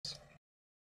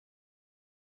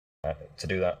To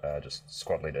do that, just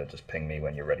squad leader, just ping me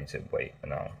when you're ready to wait,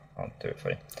 and I'll do it for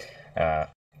you.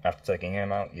 After taking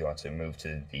him out, you are to move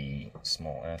to the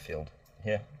small airfield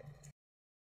here.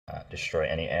 Destroy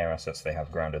any air assets they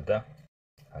have grounded there,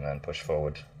 and then push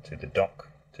forward to the dock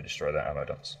to destroy their ammo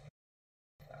dumps.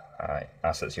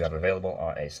 Assets you have available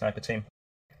are a sniper team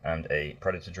and a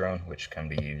predator drone, which can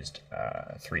be used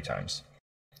 3 times.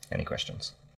 Any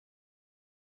questions?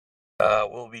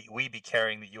 Will we be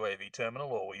carrying the UAV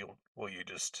terminal, or will you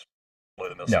just blow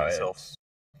the missile yourself?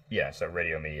 Yeah, so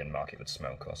radio me and mark it with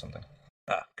smoke or something.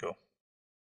 Ah, cool.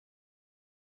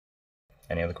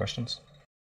 Any other questions?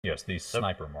 Yes, these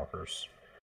sniper markers.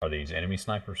 Are these enemy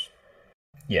snipers?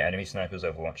 Yeah, enemy snipers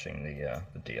overwatching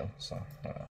the deal. So.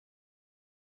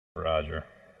 Roger.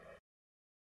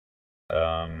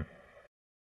 Do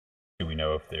we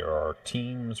know if there are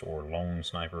teams or lone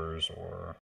snipers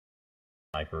or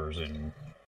snipers and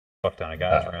fuck ton of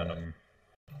guys around them?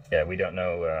 Yeah, we don't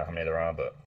know how many there are,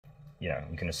 but you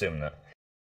can assume that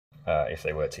if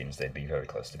they were teams, they'd be very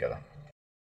close together.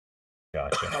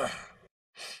 Gotcha.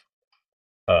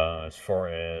 As far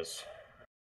as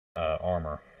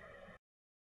armor,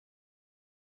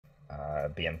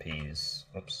 BMPs.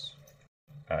 Oops.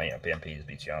 Yeah, BMPs,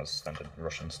 BTRs, standard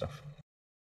Russian stuff.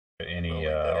 Any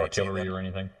artillery or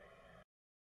anything?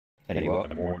 Any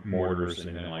what? Mortars,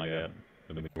 anything like that?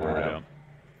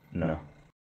 No.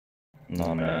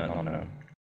 No.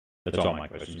 That's all my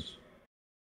questions.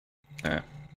 Alright.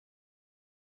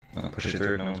 Push it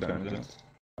through, no one's going to do it.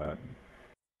 Alright.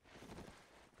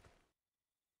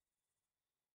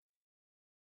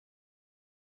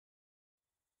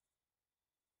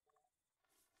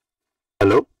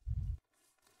 Hello?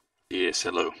 Yes,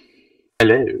 hello.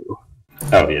 Hello.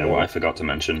 Oh yeah, what I forgot to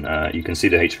mention, you can see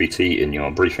the HVT in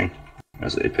your briefing.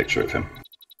 There's a picture of him.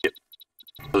 Yep.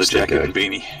 The jacket and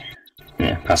beanie.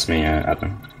 Yeah, pass me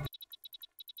admin.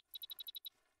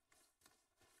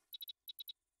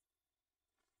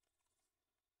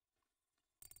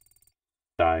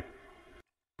 Die.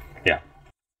 Yeah.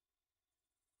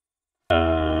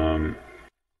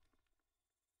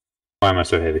 Why am I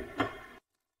so heavy?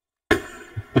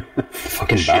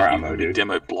 Fucking Barrett ammo, dude.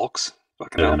 Demo blocks.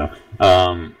 Fucking I hell. don't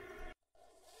know.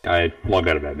 I logged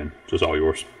out of admin, so it's all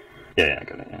yours. Yeah, I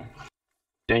got it, yeah.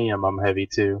 Damn, I'm heavy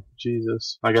too.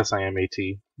 Jesus. I guess I am AT.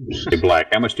 Hey,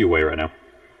 Black, how much do you weigh right now?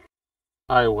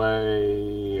 I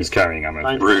weigh... He's carrying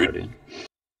ammo. Rude.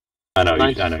 I know,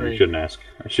 you shouldn't ask.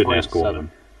 I shouldn't ask all of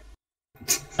them.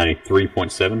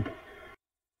 93.7?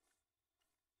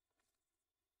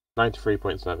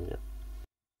 93.7,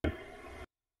 yeah.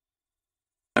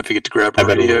 Don't forget to grab I a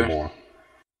bet a radio. little more.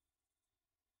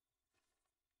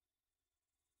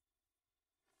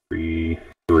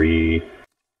 3.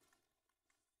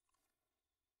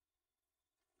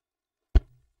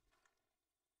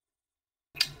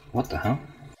 What the hell?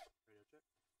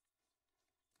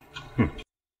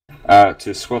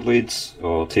 To squad leads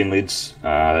or team leads,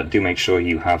 do make sure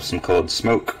you have some coloured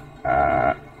smoke.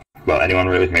 Well, anyone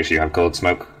really, make sure you have coloured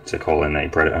smoke to call in a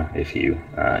predator if you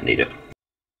need it.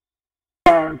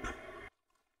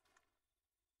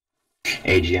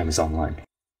 AGM is online.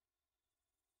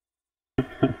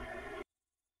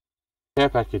 Care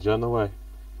package on the way.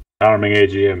 Arming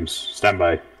AGMs, stand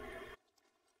by.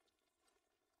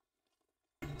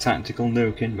 Tactical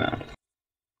nuke inbound.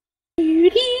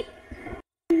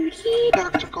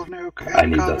 Tactical nuke. I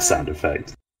need that sound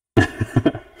effect.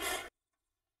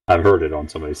 I've heard it on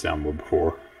somebody's soundboard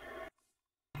before.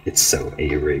 It's so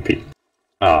A-rapey.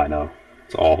 Oh, I know.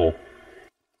 It's awful.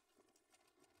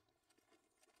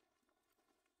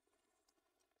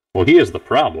 Well, here's the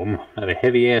problem. I have a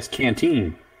heavy-ass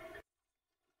canteen.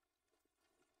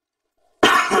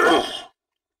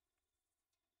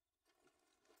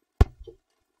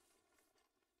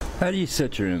 How do you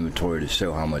set your inventory to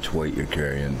show how much weight you're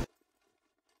carrying?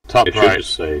 Top It right. should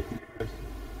Just say.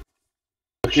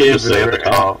 It should just say at the at the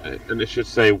top, and it should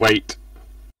say wait.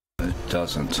 It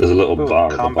doesn't. There's a little bar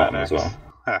at the Combat bottom as X. well.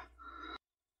 Ha.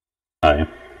 Oh, yeah.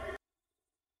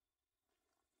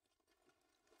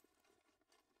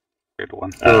 Good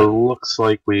one. So it looks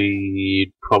like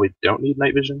we probably don't need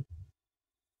night vision.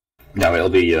 No, it'll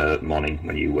be morning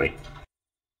when you wait.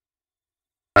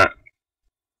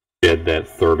 Shed that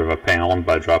third of a pound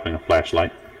by dropping a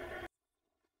flashlight.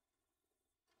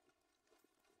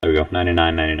 There we go.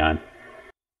 99.99.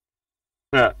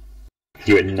 Yeah.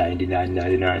 You at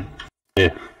 99.99.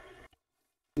 Yeah.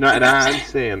 99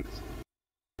 cents.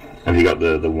 Have you got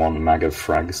the one mag of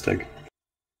frag stick?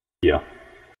 Yeah.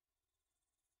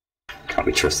 Can't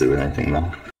be trusted with anything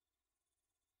though.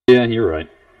 Yeah, you're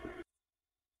right.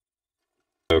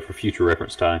 So for future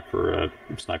reference, Ty, for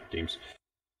sniper teams,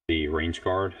 The range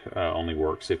guard only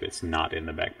works if it's not in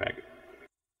the backpack.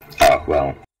 Oh,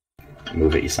 well,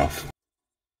 move it yourself.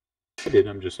 I did,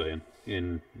 I'm just saying.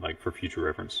 For future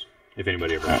reference. If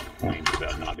anybody ever complains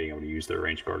about not being able to use their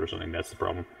range guard or something, that's the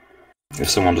problem. If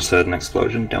someone just heard an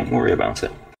explosion, don't worry about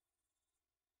it.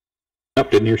 Nope,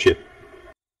 didn't hear shit.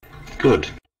 Good.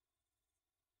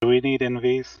 Do we need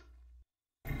NVs?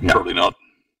 No, Probably not.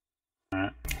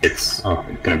 Alright. it's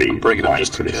going to be Bring it up light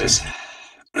just in pretty case.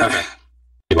 soon. Okay.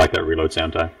 You like that reload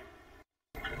sound time?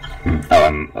 Oh,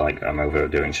 I'm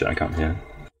overdoing shit. I can't hear.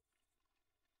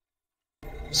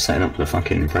 Setting up the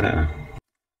fucking predator.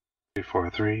 2, 4,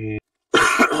 3.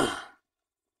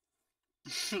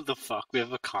 The fuck? We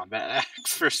have a combat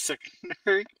axe for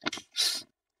secondary?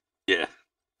 Yeah.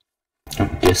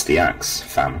 Don't diss the axe,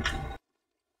 fam.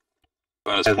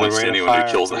 Bonus As the points to rate of anyone who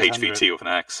fire, kills a 300. HVT with an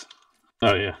axe.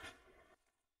 Oh, yeah.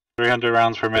 300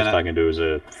 rounds per Best I minute. can do is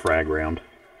a frag round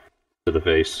to the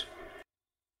face.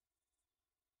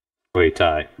 Wait,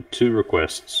 Ty. 2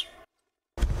 requests.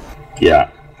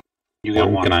 Yeah. You get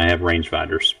one. Can I have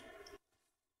rangefinders?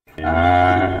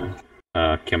 And,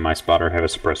 can my spotter have a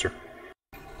suppressor?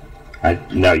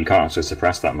 No, you can't actually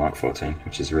suppress that Mark 14,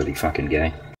 which is really fucking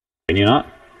gay. Can you not?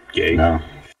 Gay. No.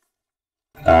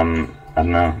 I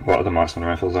don't know. What other marksman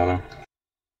rifles are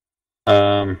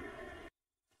there?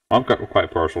 I'm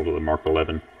quite partial to the Mark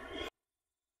 11.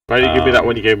 Why did you give me that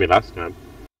one you gave me last time?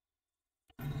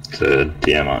 The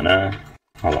DMR, no.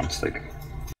 Hold on a sec.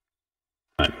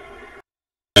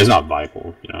 It's not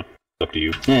vital, you know. It's up to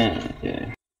you.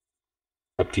 Yeah.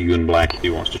 Up to you and Black if he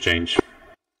wants to change.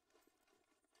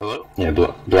 Hello? Yeah,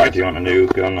 Black, do you want a new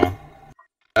gun or?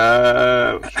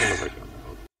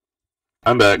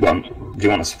 I'm back. Well, do you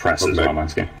want a suppressor I'm is what back. I'm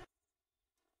asking?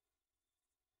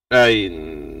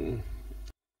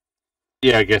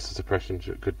 Yeah, I guess the suppression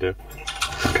could do.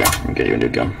 Okay, I'll get you a new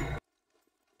gun.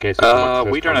 Okay, so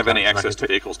We don't have any access to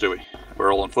vehicles, do we?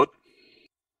 We're all on foot.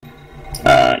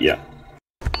 Yeah.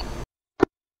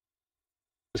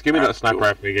 Just give me that Alright, sniper cool.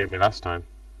 rifle you gave me last time.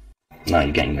 No,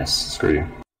 you're getting this. Screw you.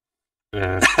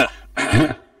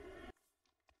 I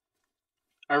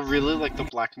really like the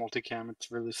black multicam, it's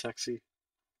really sexy.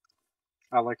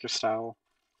 I like your style.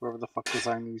 Whoever the fuck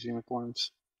designed these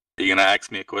uniforms. Are you gonna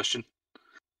ask me a question?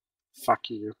 Fuck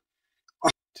you.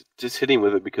 Just hit him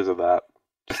with it because of that.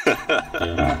 Yeah.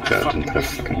 Oh, God, I Fucking didn't put a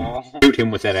hate you fucking... all. Shoot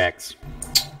him with that axe.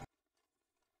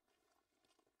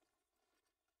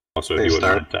 Also, if Hey, you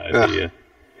wouldn't Star. mind, Ty, the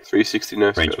 360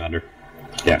 no scope. rangefinder.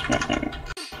 Yeah.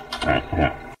 Alright,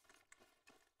 yeah.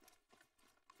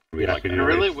 We Yeah, like could I you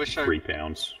really wish 3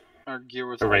 pounds. our gear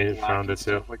was A all range black rounder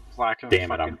instead of, too. like black and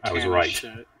Damn it, fucking I was tan right.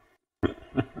 shit.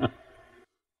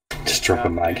 Just drop a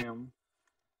mag. Goddamn.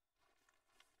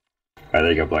 Alright, there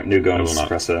you go, Black. New gun, I will not.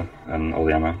 suppressor, and all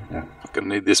the ammo. Yeah. Gonna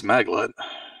need this mag light.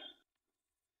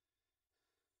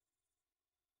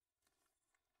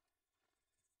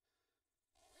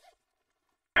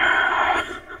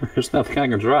 There's nothing I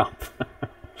can drop.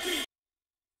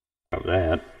 Of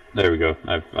that. There we go.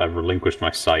 I've relinquished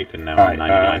my sight and now I'm Alright,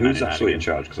 99. who's actually in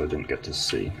charge? Because I didn't get to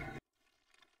see.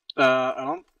 I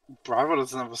don't. Bravo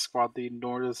doesn't have a squad lead,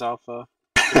 nor does Alpha.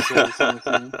 So,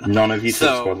 None of you took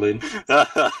So- squad lead.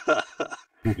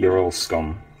 You're all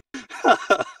scum.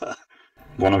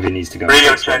 One of you needs to go and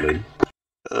take squad lead.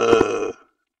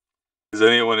 Is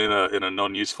anyone in a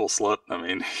non-useful slot? I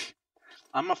mean,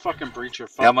 I'm a fucking breacher.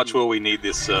 Fuck how much you. will we need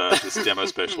this this demo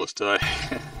specialist today?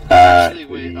 Actually,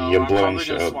 wait. You're I'm blowing probably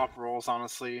shit gonna up. swap roles,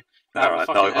 honestly. All right,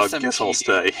 I guess I'll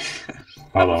stay.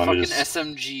 Hold on, let fucking me just...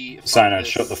 SMG. Fuck Cyanide, this.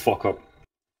 shut the fuck up.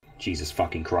 Jesus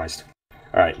fucking Christ.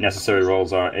 Alright, necessary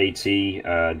roles are AT,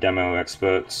 demo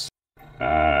experts,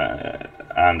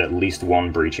 and at least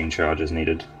one breaching charge is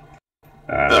needed.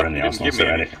 They're in the you didn't arsenal, give so me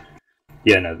any.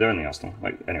 Yeah, no, they're in the arsenal.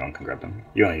 Like, anyone can grab them.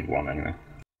 You only need one anyway.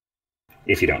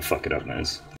 If you don't fuck it up,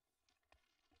 Nez.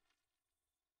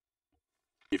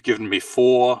 You've given me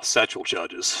 4 satchel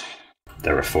charges.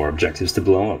 There are 4 objectives to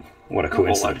blow up. What a Well, I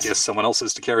coincidence. guess someone else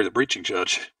is to carry the breaching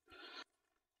charge.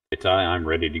 Hey, Ty, I'm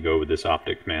ready to go with this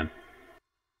optic, man.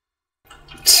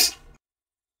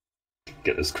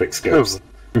 Get those quick scopes.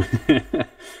 the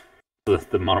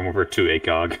Modern Warfare 2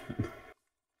 ACOG. Does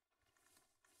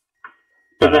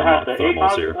But it I'm have not the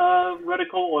thermals here. ACOG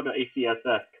reticle or the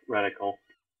ACSS reticle?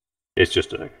 It's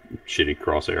just a shitty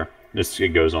crosshair.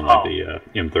 It goes on like Oh. the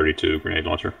M32 grenade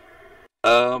launcher.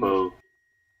 So,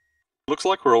 Looks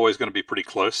like we're always going to be pretty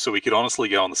close, so we could honestly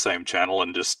go on the same channel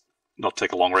and just not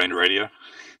take a long-range radio.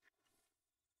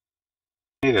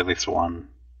 Need at least one.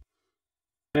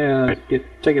 Yeah,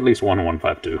 take at least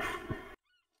 152.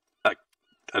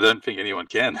 I don't think anyone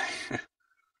can.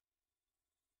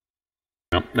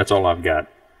 No, that's all I've got.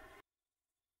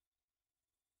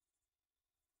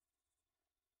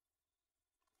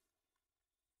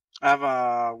 I have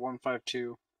a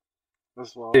 152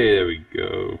 as well. Hey, there we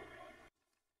go.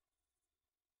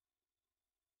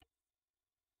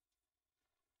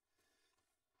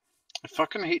 I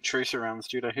fucking hate tracer rounds,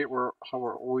 dude. I hate how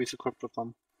we're always equipped with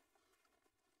them.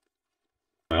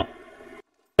 Well,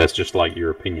 that's just like your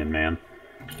opinion, man.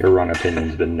 Your wrong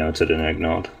opinion's been noted and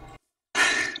ignored.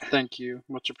 Thank you.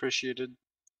 Much appreciated.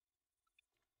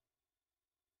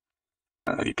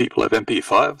 You people have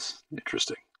MP5s?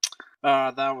 Interesting.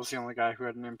 That was the only guy who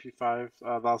had an MP5.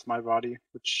 That was my body,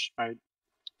 which I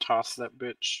tossed that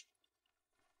bitch.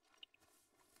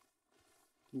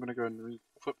 I'm gonna go ahead and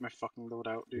re-equip my fucking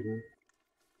loadout, dude.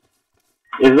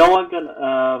 Is no one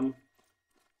gonna,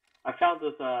 I found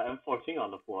this M14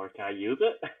 on the floor. Can I use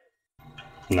it?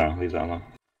 No, leave that alone.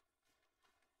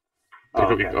 Oh,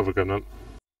 Okay. okay. Overcome that.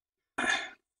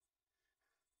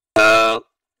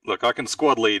 Look, I can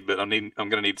squad lead, but I'm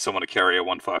gonna need someone to carry a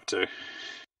 152.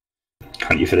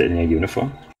 Can't you fit it in your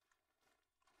uniform?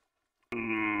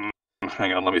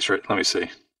 Hang on, let me see.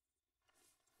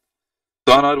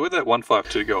 Cyanide, where'd that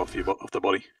 152 go off the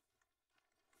body?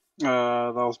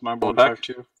 That was my Pull it back?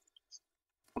 152.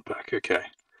 Back, okay.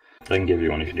 I can give you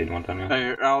one if you need one, Daniel.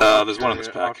 Hey, There's one in this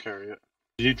I'll pack. carry it.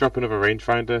 Did you drop another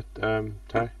rangefinder,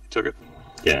 Ty? You took it?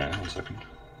 Yeah, 1 second.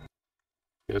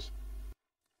 Yes.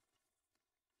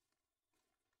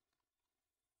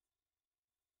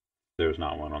 There's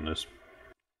not one on this.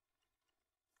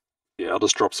 Yeah, I'll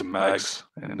just drop some mags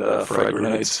and frag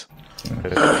grenades.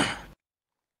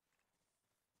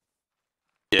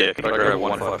 Yeah, could I grab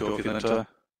 152 if you then, Ty?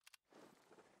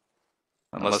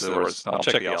 Unless there was... I'll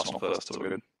check the arsenal first, it's all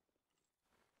good.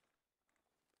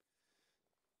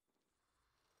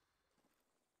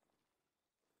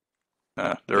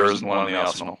 There isn't one in the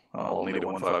arsenal. I'll need a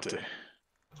 152.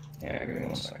 Yeah, give me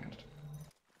 1 second.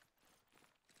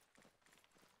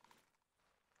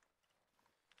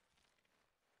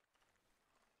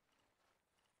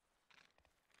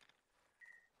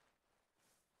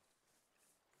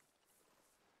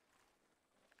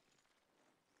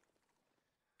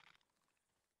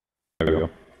 There we go.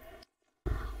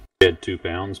 Dead 2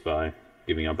 pounds by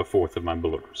giving up 1/4 of my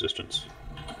bullet resistance.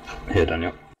 Here,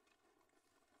 Daniel.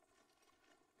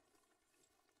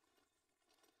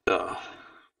 So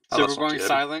that's we're not going too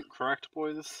silent, correct,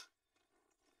 boys?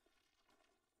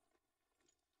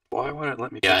 Why won't it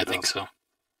let me? Yeah, I turn it think up? so.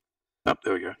 Oh,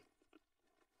 there we go.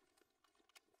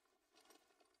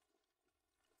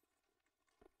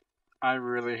 I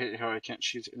really hate how I can't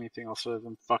choose anything else other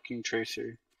than fucking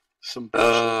tracer. Some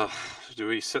bullshit. Do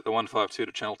we set the 152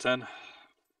 to channel 10?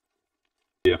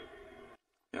 Yeah.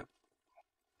 Yeah. What's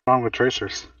wrong with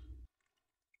tracers?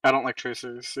 I don't like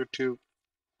tracers. They're too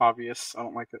obvious. I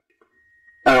don't like it.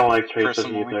 I don't like tracers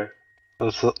Personally. either.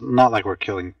 It's not like we're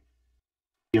killing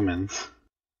humans.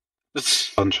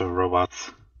 Bunch of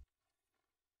robots.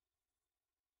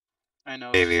 I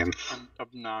know. Aliens. It's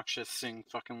obnoxious seeing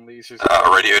fucking lasers.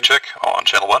 Radio check on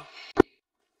channel 1.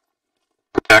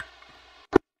 Check.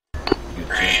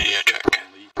 Radio check.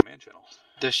 On the command channel.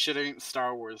 This shit ain't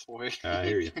Star Wars, boy. I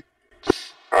hear you.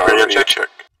 Radio check.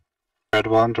 Red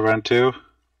 1 to red 2.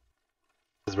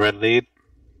 Is red lead?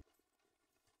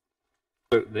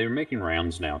 So they're making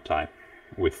rounds now, Ty,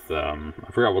 with, I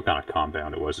forgot what kind of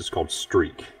compound it was. It's called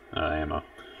Streak ammo.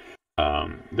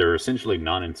 They're essentially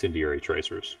non-incendiary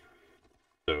tracers.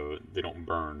 So they don't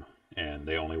burn, and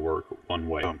they only work one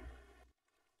way.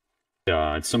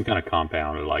 It's some kind of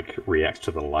compound that, like, reacts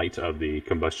to the light of the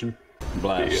combustion.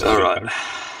 Blast. Alright.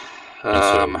 And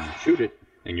so you shoot it,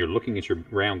 and you're looking at your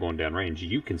round going down range,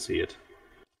 you can see it.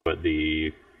 But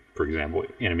the, for example,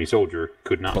 enemy soldier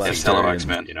could not Blast see Stellar it,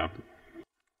 X-Men. you know,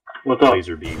 What's up?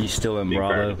 laser beam. You still in being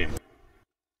fired Bravo? at him.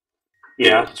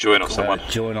 Yeah. Join on someone.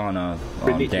 Join on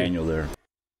Pretty neat. Daniel there.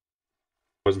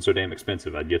 Wasn't so damn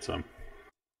expensive, I'd get some.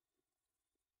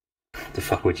 The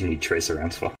fuck would you need tracer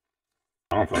rounds for?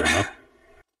 I don't fucking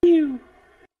know.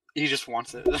 He just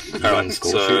wants it. Alright,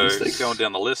 School so shooting stakes. going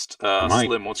down the list, Mike.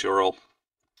 Slim, what's your role?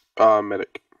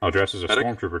 Medic. I'll dress as a Medic?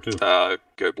 stormtrooper too.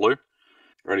 Go blue.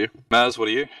 Ready? Maz, what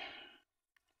are you?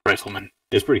 Rifleman.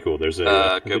 It's pretty cool. There's a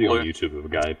go video blue. on YouTube of a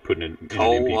guy putting it in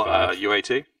Cole, an MP5,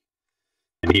 UAT.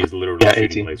 and he's literally Yeah,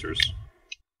 shooting 18. lasers.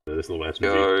 This little SMG.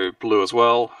 Go blue as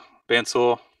well.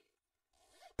 Bandsaw.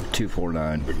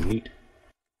 249. Pretty neat.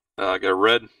 Go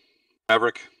red.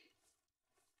 Maverick.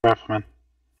 Rifleman.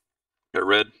 Go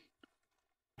red.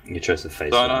 You chose the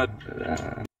face. Cyanide.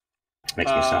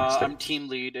 Makes me sound I'm stick. team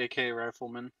lead, aka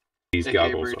Rifleman. These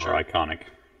AKA goggles Breacher. are iconic.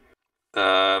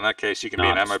 In that case, you can be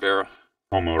an Not- ammo bearer.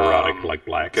 Homoerotic like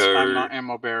blacks. go- I'm not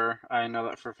ammo bearer. I know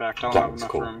that for a fact. I don't That have one's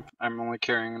enough cool. room. I'm only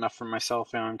carrying enough for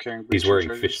myself, and I'm carrying. He's breaching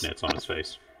wearing charges. fishnets on his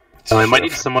face. I might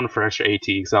need someone for extra AT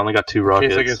because I only got 2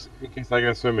 rockets. In case I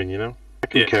go swimming, you know? I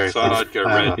can carry so I'd go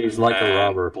red. He's like a and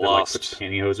robber that like Blast puts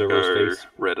pantyhose over his face.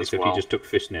 red as Except well. he just took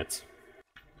fishnets.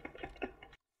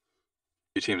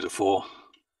 2 teams of 4.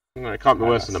 No, it can't be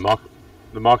worse than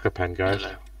the marker pen, guys.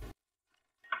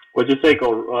 Would you say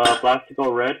go Blast to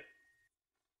go red?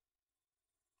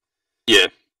 Yeah.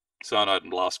 Cyanide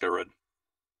and Blast go red.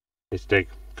 Is they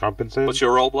compensated? What's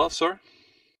your roll, Blast, sorry?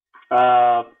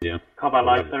 Yeah. Combat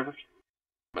lifesavers.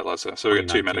 Combat lifesaver. So we got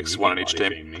 2 medics, 1 in each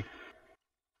team.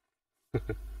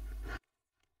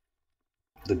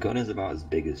 The gun is about as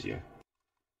big as you.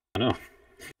 I know.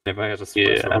 If I had a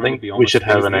Yeah, I think we should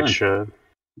have an extra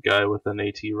guy with an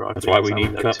AT rocket. That's why we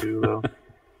need that Cup. too, though.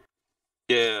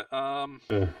 Yeah,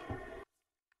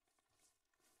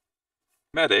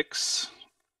 medics,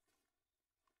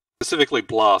 specifically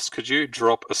Blast, could you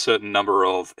drop a certain number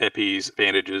of EPIs,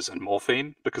 bandages, and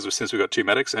morphine? Because since we've got 2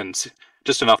 medics, and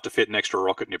just enough to fit an extra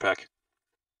rocket in your pack.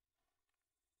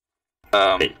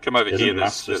 Come over here,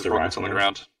 there's rockets on the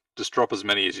ground. Just drop as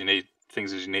many as you need,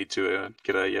 things as you need to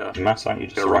get a Mass, aren't you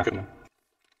just get a rocket. rifleman?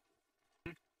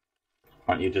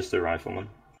 Aren't you just a rifleman?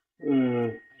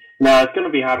 No, it's gonna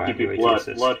be have Why to have be you blood.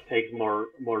 ATs? Blood takes more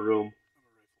room.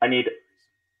 I need.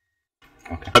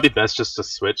 Might be best just to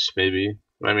switch, maybe.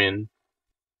 I mean,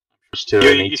 switch to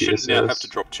an You AT shouldn't have to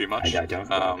assist. drop too much. I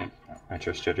don't. I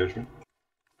trust your judgment.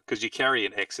 Because you carry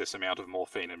an excess amount of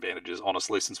morphine and bandages,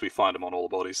 honestly, since we find them on all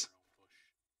bodies.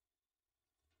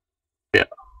 Yeah.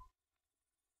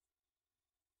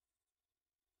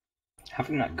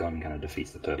 Having that gun kind of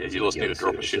defeats the purpose. Yeah, you just need to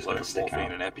drop a It's just shitload gonna of stick morphine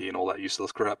out. and epi and all that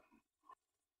useless crap.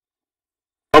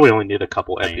 Probably only need a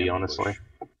couple epi, honestly.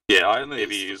 Yeah, I only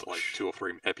ever use like 2 or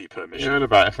 3 epi per You mission. know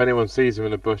about if anyone sees him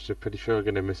in a bush, they're pretty sure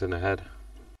going to miss in the head.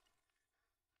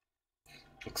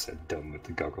 Looks so dumb with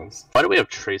the goggles. Why do we have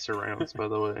tracer rounds, by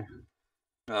the way?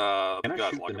 Can I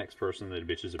guys shoot like the next person that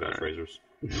bitches about tracers?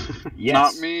 Yes.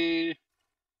 Not me.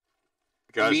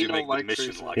 The guys Me who don't make like the mission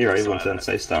tracers. like Here, inside everyone of turn it,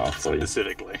 say start off for you.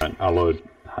 specifically. I'll load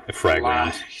frag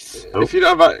rounds. If you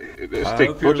don't have I stick,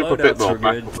 hope your push up a bit loadouts more, are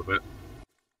back good. up a bit.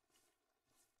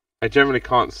 I generally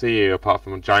can't see you apart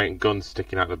from a giant gun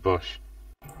sticking out the bush.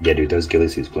 Yeah, dude, those ghillie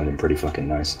suits blend in pretty fucking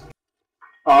nice.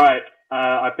 All right,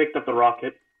 I picked up the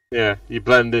rocket. Yeah, you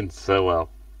blend in so well.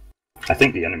 I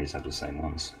think the enemies have the same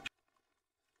ones.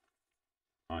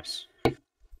 Nice.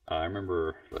 I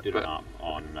remember did an op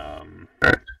on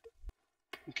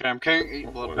Okay, I'm carrying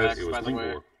 8 blood it bags, was by the Link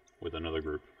way. War with another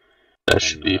group. That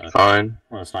should be fine.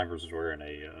 One of the snipers was wearing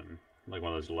a like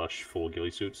one of those lush full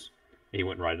ghillie suits. He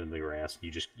went right into the grass.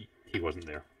 He wasn't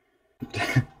there.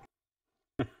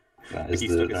 That is he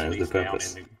the stuck his that is face the down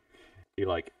purpose. and he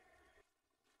like,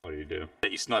 what did he do?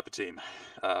 Hey, sniper team,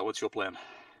 what's your plan?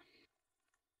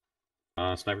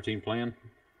 Sniper team plan?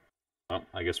 Well,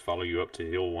 I guess follow you up to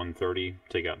hill 130,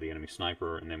 take out the enemy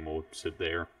sniper, and then we'll sit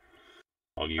there.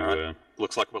 While you, Alright.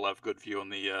 Looks like we'll have good view on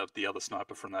the other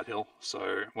sniper from that hill.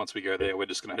 So once we go there, we're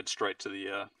just gonna head straight to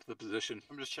the position.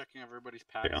 I'm just checking everybody's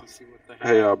packs Yeah. to see what they have.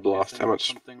 Hey, if Blast, they how have much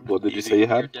something blood did you easy. say you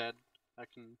You're had? dead. I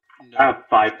can know I have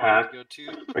 5 which spot packs. to go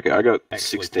to. Okay, I got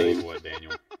actually tell you 16. what,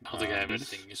 Daniel. I don't think I have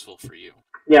anything useful for you.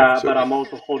 Yeah, So- but I'm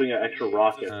also holding an extra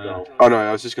rocket, so. Oh no,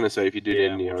 I was just gonna say if you do need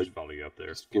Yeah, any, we'll I'll just follow you up there.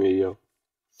 just give me a yell.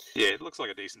 Yeah, it looks like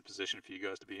a decent position for you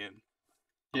guys to be in.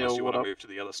 Yeah, Unless you what want up? to move to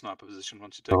the other sniper position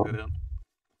once you take Oh. that out.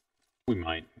 We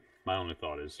might. My only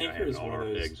thought is I Anchor had is all one of our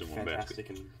those eggs in one basket. fantastic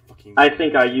and fucking. I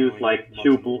think I use like 2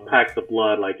 multiple- packs of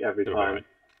blood like every So, time. right.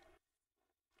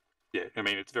 Yeah, I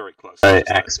mean it's very close. Alright, It's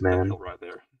just that Axeman. hill right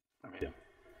there. I mean, Yeah.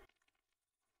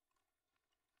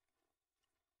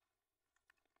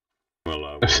 Well,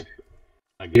 I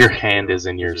guess Your I'll hand put is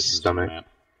in your positions on the stomach. map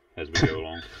as we go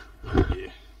along.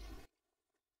 yeah.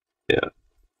 Yeah.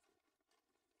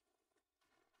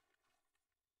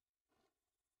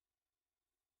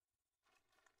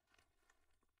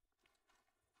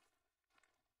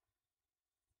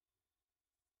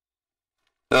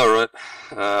 All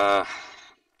right.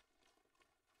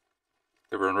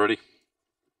 Everyone ready?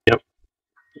 Yep.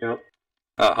 Yep.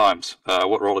 Himes,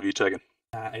 what role have you taken?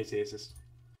 AT assist.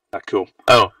 Cool.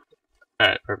 Oh.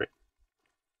 Alright, perfect.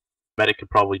 Medic could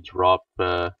probably drop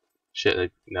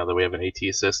shit now that we have an AT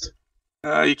assist.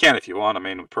 You can if you want. I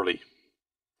mean, we're pretty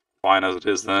fine as it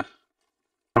is there.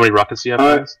 How many rockets do you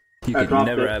have, guys? You I can dropped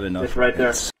never it. have enough It's right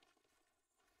there.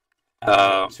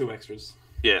 rockets. 2 extras.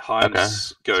 Yeah,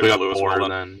 Himes, go So we got blue as 4 well then.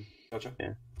 then. Gotcha.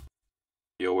 Yeah.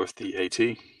 You're with the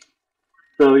AT.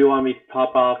 So you want me to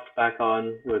top off back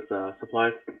on with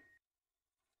supplies?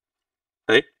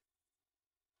 Hey?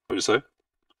 What'd you say?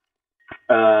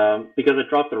 Because I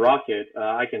dropped the rocket,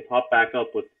 I can top back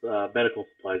up with medical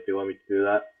supplies. Do you want me to do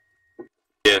that?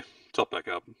 Yeah, top back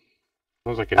up.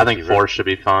 Like I think 4 should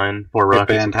be fine. 4 Hey,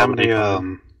 rockets. Ben, would how probably many be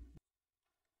fine.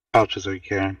 pouches are you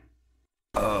carrying?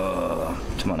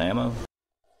 Come on, ammo?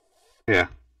 Yeah.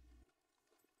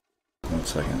 1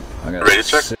 second. I got Ready to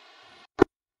check? 6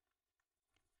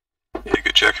 Yeah,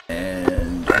 good check.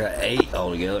 and I got 8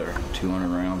 altogether. 200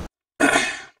 rounds.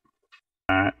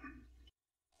 Alright.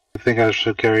 You think I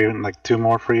should carry like 2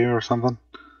 more for you or something?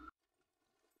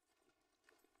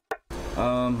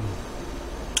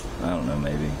 I don't know,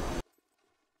 maybe.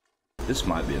 This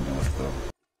might be enough, though.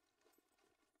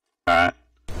 Alright.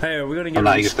 Hey, are we gonna get I'm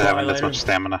not a used to having this later? much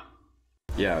stamina.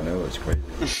 Yeah, I know, it's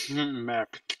crazy.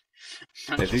 Map.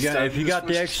 If you got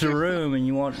the extra room and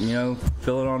you want,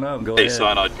 fill it on up, go Hey, ahead.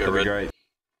 cyanide, go That'd be red. great.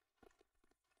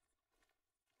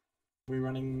 Are we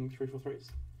running 343s?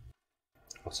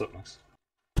 What's up next?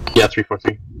 Yeah,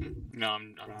 343. No,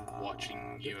 I'm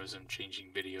watching you as I'm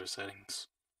changing video settings.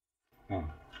 Oh.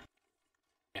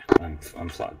 Yeah. I'm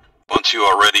flat. Once you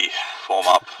are ready, form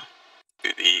up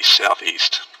to the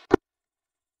southeast.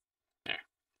 There.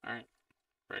 Alright.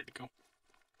 Ready to go.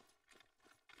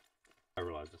 I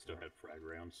realized I still had frag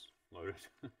rounds loaded.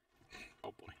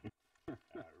 Oh boy.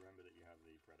 Remember that you have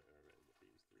the predator available to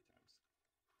use 3 times.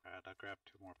 Alright, I'll grab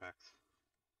 2 more packs.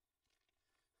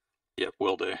 Yep,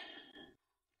 will do.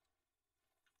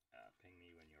 Ping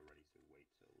me when you're ready to wait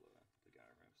till the guy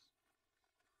arrives.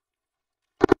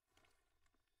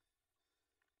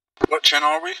 What channel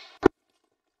are we?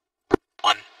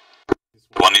 1.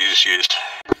 The one you just used.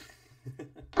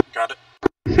 Got it.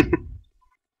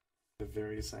 They're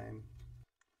very same.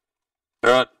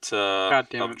 Alright, God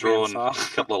damn I've it, drawn a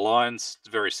bandsaw. couple of lines. It's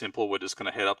very simple. We're just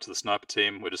going to head up to the sniper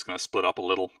team. We're just going to split up a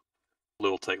little.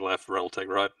 Blue will take left, red will take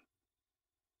right.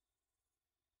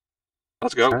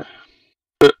 Let's go.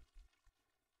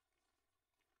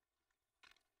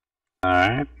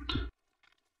 Alright.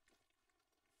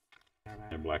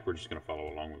 And Black, we're just gonna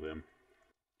follow along with them.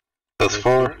 Thus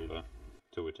far.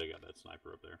 Till we take out that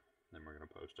sniper up there. Then we're gonna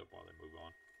post up while they move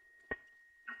on.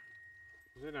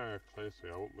 Is in our place?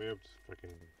 We won't be able to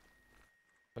freaking.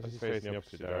 Let's just face in the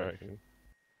opposite direction.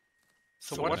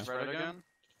 So what's red again?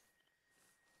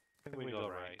 I think we go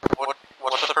right.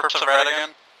 What's the purpose of red again?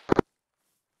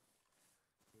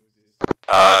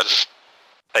 Just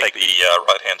take the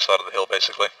right-hand side of the hill,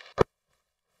 basically.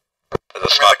 There's a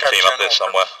sniper team up there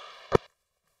somewhere.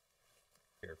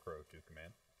 Scarecrow to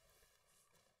command.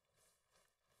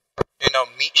 You know,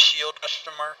 meat shield,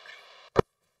 question mark?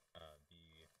 The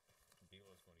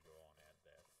deal is going to go on at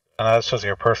that. And that's just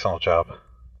your personal job.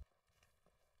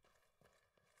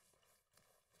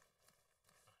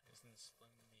 Isn't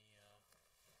Slim the team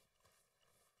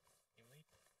lead?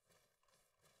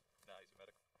 No, he's a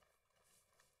medic.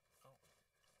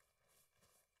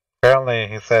 Apparently,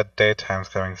 he said daytime's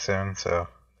coming soon, so.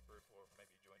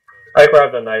 I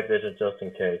grabbed the night vision just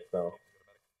in case, though.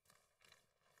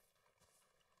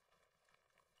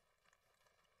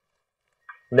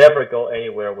 Never go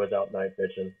anywhere without night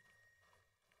vision.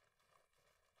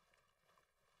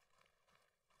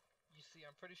 You see,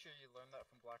 I'm pretty sure you learned that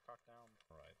from Black Hawk Down.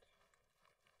 Right.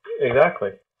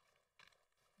 Exactly.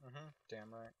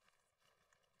 Damn right.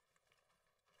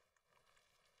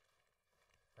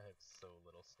 I have so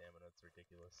little stamina, it's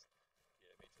ridiculous.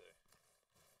 Yeah, me too.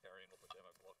 Carrying all the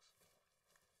demo blocks.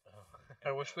 Oh.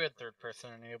 I wish we had third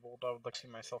person enabled. I would like to see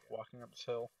myself walking up this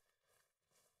hill.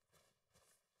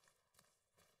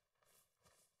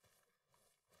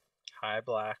 Hi,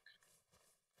 Black.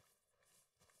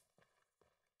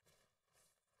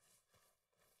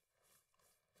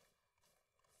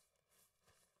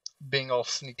 Being all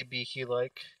sneaky beaky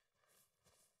like.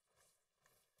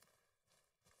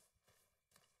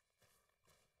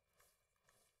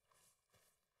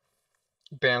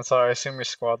 Bandsaw, I assume you're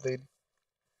squad lead.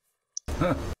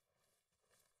 Huh.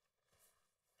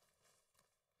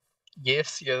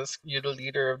 Yes, you're the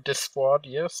leader of this squad,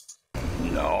 yes.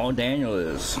 No, Daniel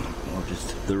is. Or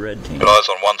just the red team. Got eyes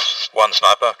on one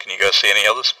sniper. Can you guys see any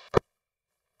others?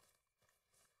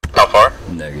 How far?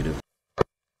 Negative.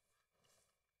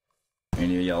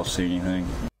 Any of y'all see anything?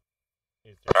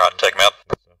 Alright, take him out.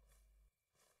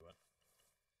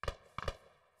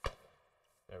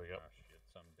 There we go.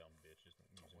 Some dumb bitch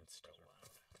isn't using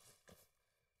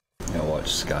Yeah, watch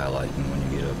skylighting when you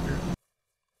get up here.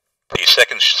 The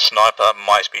second sniper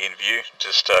might be in view.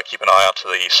 Just keep an eye out to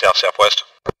the south-southwest.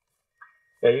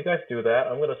 Yeah, you guys do that.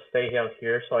 I'm gonna stay down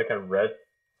here so I can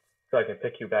so I can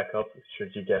pick you back up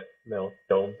should you get,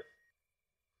 domed.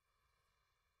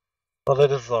 Well,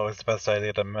 it is always the best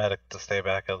idea to medic to stay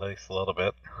back at least a little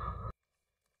bit.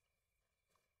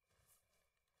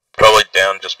 Probably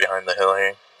down just behind the hill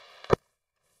here.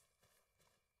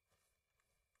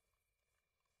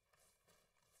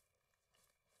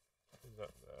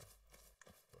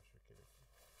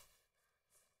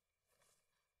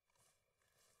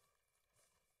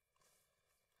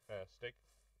 stick,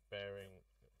 bearing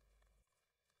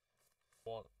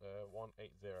 180.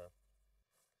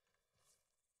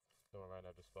 Someone around,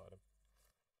 I've just spotted him.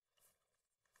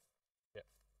 Yep,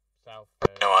 south.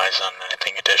 No eyes on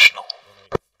anything additional.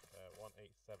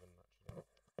 187 actually.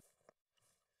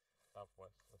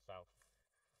 Southwest or south.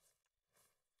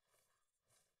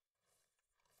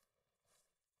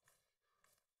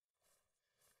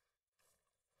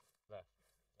 Left.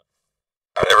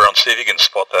 Alright, everyone, see if you can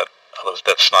spot that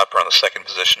sniper on the second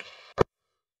position.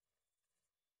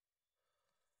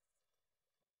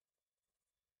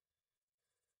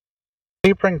 Can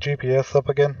you bring GPS up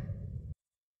again?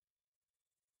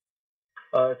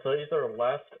 It's either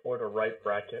left or the right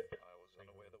bracket. I was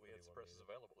unaware that we had suppressors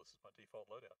available. This is my default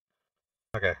loadout.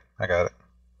 Okay, I got it.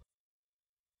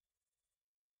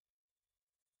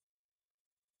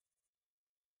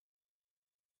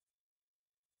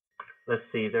 Let's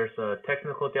see, there's a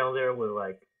technical down there with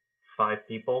like 5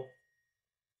 people.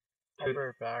 I'll be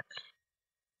right back.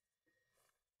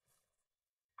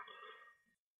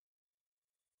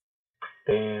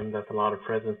 Damn, that's a lot of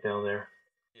presence down there.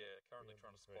 Yeah, currently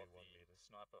trying to spot the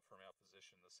sniper from our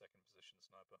position, the second position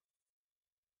sniper.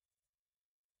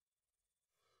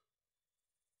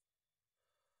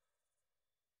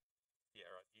 Yeah,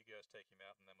 right. You guys take him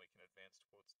out, and then we can advance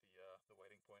towards the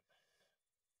waiting point.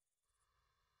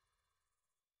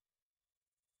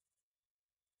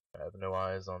 I have no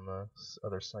eyes on the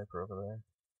other sniper over there.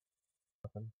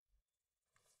 Nothing.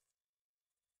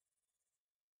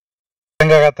 I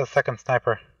think I got the second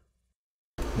sniper.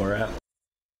 Where at?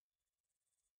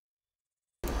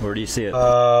 Where do you see it?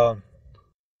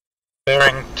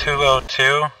 Bearing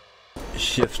 202.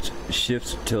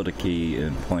 Shift tilde key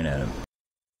and point at him.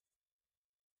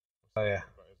 Oh yeah.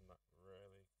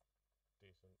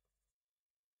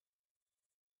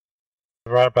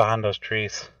 Right behind those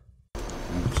trees.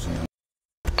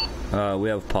 We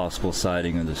have possible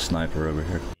sighting of the sniper over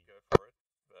here.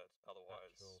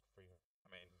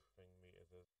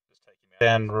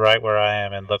 Stand right where I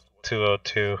am and look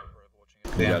 202.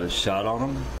 You got a shot on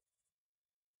him?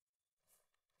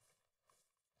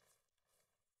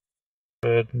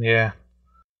 Good, yeah.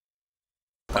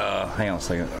 Hang on a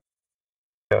second.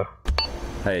 Go.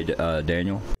 Hey,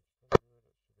 Daniel.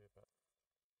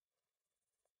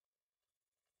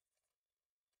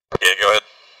 Yeah, go ahead.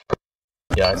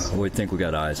 Yes. We think we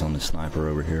got eyes on the sniper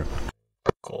over here.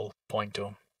 Cool. Point to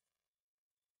him.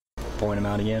 Point him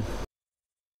out again?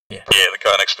 Yeah, the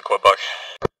guy next to the quad bike.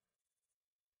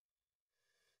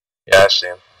 Yeah, I see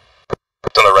him.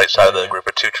 It's on the right side of the group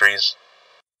of 2 trees.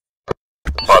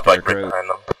 Quad bike right behind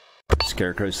them.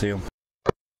 Scarecrow see him?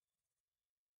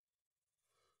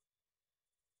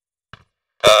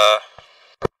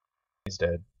 He's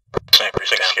dead. I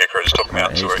think Scarecrow just took him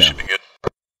out, so it should be good.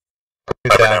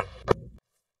 He's down.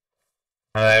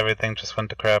 Everything just went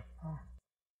to crap.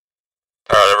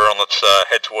 Alright, everyone, let's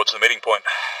head towards the meeting point.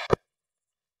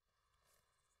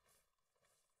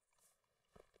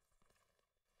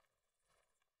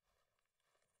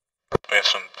 We have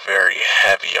some very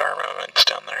heavy armaments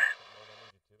down there.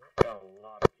 Got a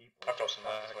lot of people.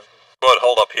 Go ahead,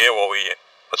 hold up here while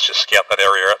let's just scout that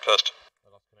area out first.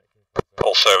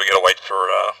 Also, we gotta wait for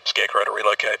Scarecrow to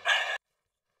relocate.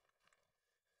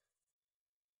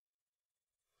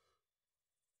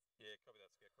 Yeah, copy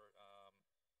that, Scarecrow.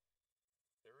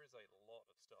 There is a lot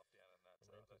of stuff down in that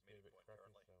meeting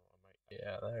point currently.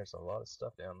 Yeah, there's a lot of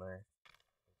stuff down there.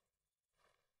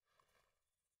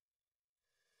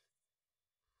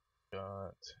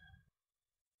 Got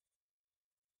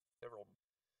several.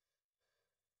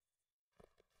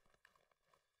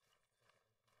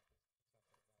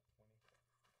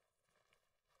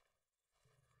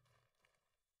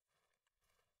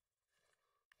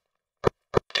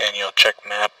 Daniel, check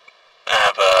map. I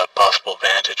have a possible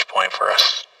vantage point for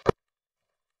us.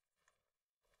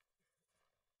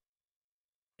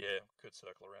 Yeah, could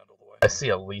circle around all the way. I see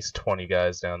at least 20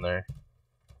 guys down there.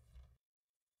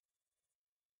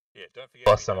 Yeah, don't forget.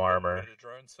 Plus some armor. A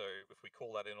drone, so if we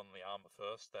call that in on the armor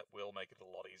first, that will make it a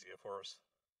lot easier for us.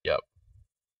 Yep.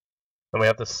 And we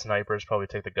have the snipers probably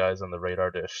take the guys on the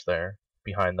radar dish there,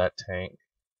 behind that tank,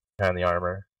 behind the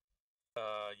armor.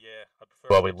 Yeah, I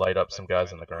prefer. While we light up some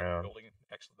guys on the ground. Building,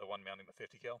 actually, the one mounting the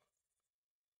 50 cal.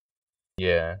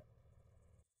 Yeah.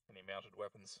 Any mounted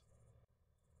weapons?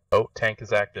 Oh, tank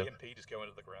is active. BMP just go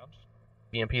into the ground.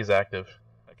 BMP is active.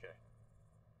 Okay.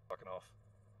 Fucking off.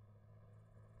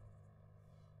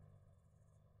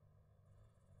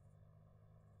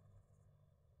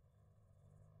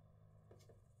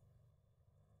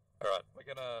 Alright,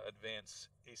 we're gonna advance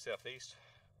east-southeast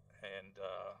and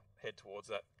head towards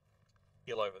that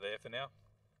hill over there for now.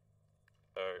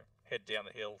 So head down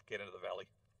the hill, get into the valley.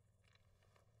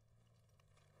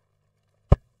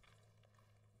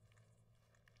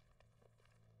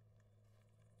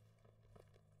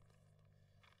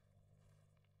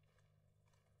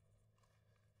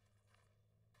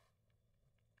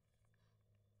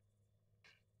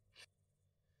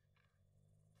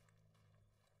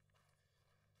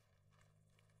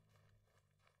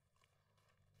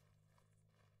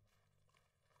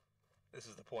 This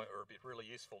is the point where it'd be really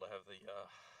useful to have the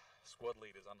squad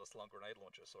leaders underslung grenade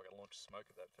launchers, so I can launch smoke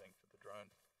at that thing for the drone.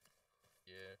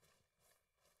 Yeah.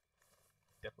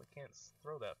 Definitely can't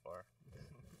throw that far.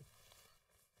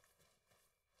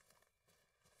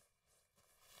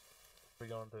 We're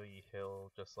going to the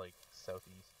hill, just like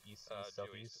southeast, east,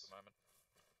 southeast.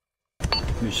 At the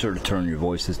moment. Be sure to turn your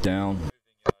voices down.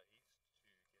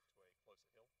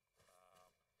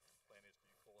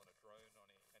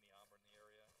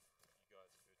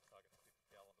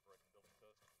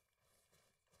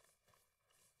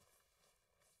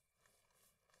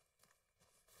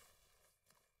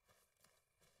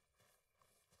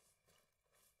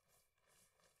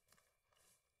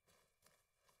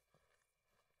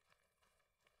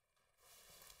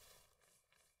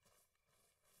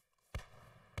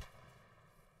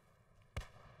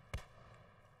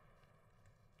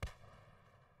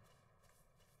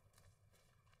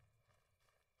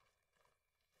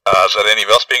 Is that any of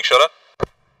us being shot at?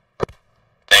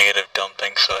 Negative, don't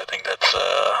think so. I think that's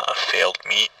a failed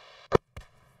meet.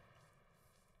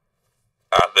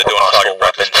 They're doing target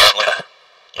practice currently.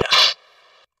 Yes.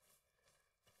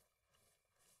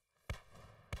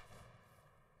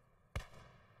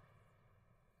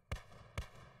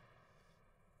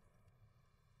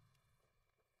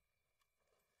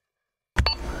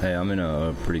 Hey, I'm in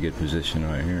a pretty good position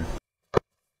right here.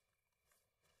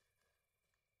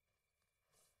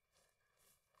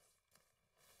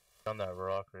 On that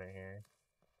rock right here.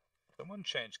 Someone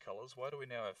changed colors. Why do we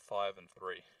now have 5 and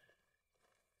 3?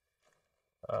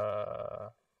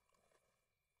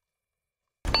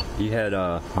 You had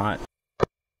hot.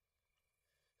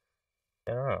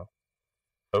 Yeah.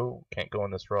 Oh, can't go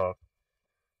on this rock.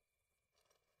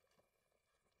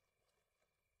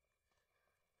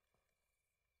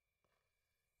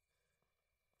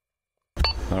 I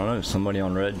don't know. Somebody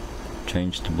on red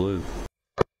changed to blue.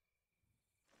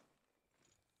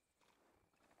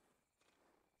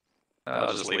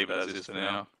 I'll just leave it as is for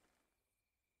now.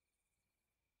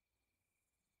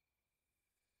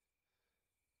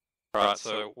 Alright,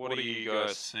 so what do you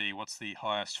guys see? What's the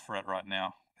highest threat right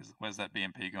now? Where's that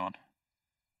BMP gone?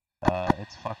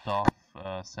 It's fucked off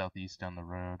southeast down the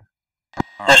road.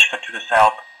 Suspect to the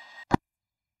south.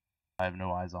 I have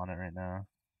no eyes on it right now.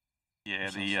 Yeah,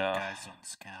 There's the also guys on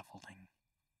scaffolding.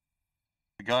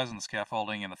 The guys on the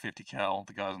scaffolding and the 50 cal,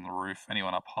 the guys on the roof,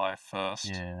 anyone up high first.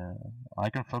 Yeah, I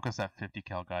can focus that 50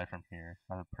 cal guy from here.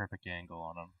 I have a perfect angle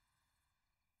on him.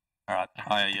 Alright,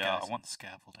 I want the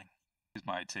scaffolding. Here's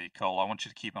my AT. Cole, I want you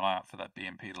to keep an eye out for that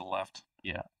BMP to the left.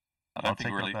 Yeah. I don't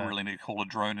think we really need to call a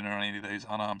drone in on any of these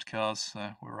unarmed cars,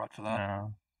 so we're right for that. Yeah.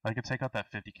 I could take out that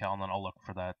 50 cal and then I'll look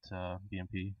for that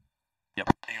BMP. Yep.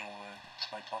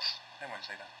 Smoke plus. They won't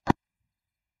see that.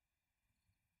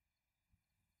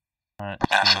 Alright,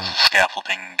 Some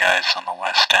scaffolding guys on the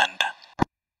west end.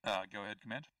 Go ahead,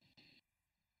 Command.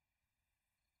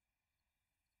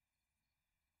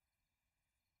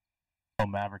 Oh,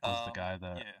 Maverick was the guy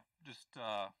that... Yeah, just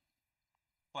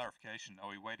clarification. Are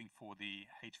we waiting for the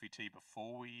HVT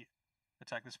before we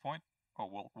attack this point? Or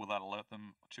will that alert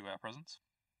them to our presence?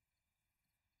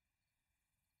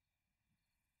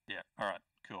 Yeah, alright,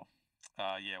 cool.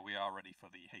 Yeah, we are ready for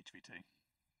the HVT.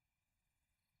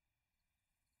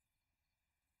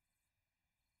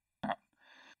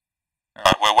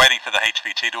 Alright, we're waiting for the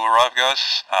HVT to arrive,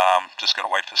 guys. Just gotta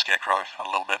wait for Scarecrow a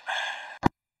little bit.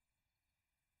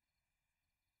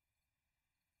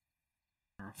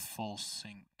 We're full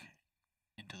sink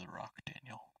into the rock,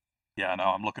 Daniel. Yeah, no,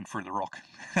 I'm looking through the rock.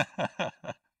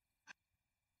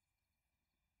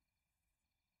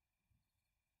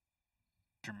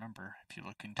 Remember, if you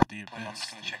look into the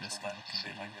abyss, the abyss can look into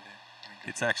you.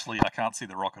 It's actually, I can't see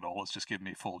the rock at all. It's just giving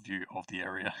me a full view of the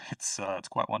area. It's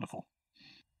quite wonderful.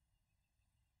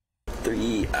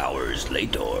 3 hours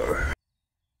later.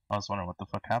 I was wondering what the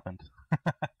fuck happened.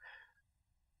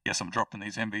 Guess I'm dropping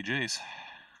these MVGs.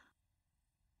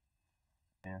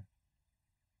 Yeah.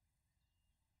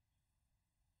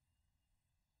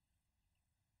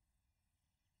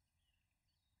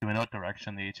 Do we know what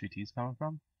direction the HVT is coming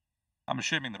from? I'm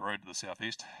assuming the road to the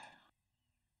southeast.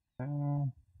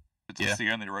 It's Yeah.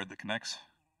 the only road that connects.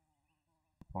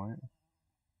 Good point.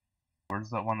 Where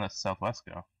does that one that's southwest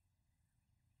go?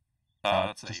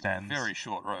 That's just a ends. very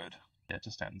short road. Yeah, it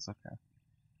just ends. Okay.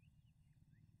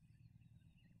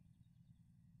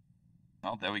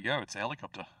 Oh, there we go. It's a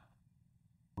helicopter.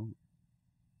 Ooh.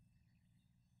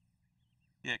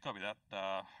 Yeah, copy that.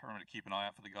 Remember to keep an eye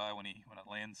out for the guy when it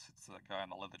lands. It's the guy in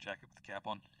the leather jacket with the cap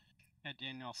on. Yeah,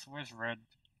 Daniel, so where's Red?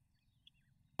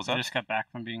 What's I that? just got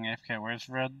back from being AFK. Where's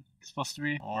Red supposed to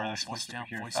be? Or are they supposed to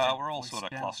be here? We're all sort of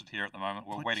clustered here at the moment.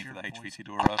 We're waiting for the HVT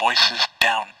to arrive. Voices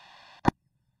down.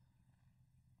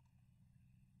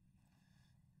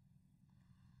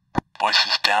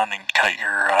 Voices down and cut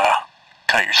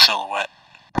your silhouette.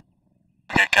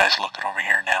 We got guys looking over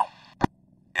here now.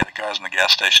 Yeah, the guys in the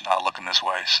gas station are looking this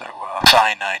way, so,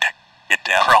 cyanide, get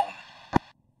down. Prone.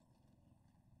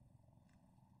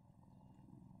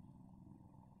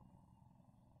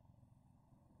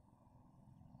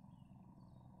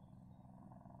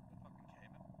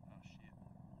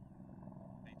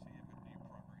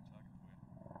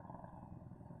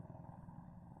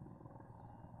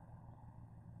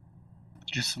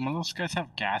 Do some of those guys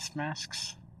have gas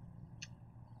masks?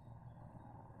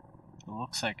 It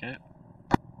looks like it.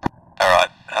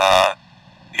 Alright,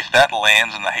 if that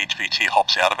lands and the HVT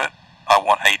hops out of it, I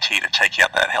want AT to take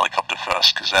out that helicopter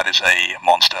first, because that is a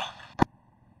monster.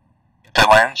 If it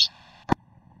lands?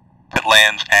 If it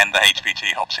lands and the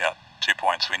HVT hops out. 2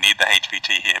 points. We need the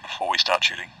HVT here before we start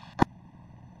shooting.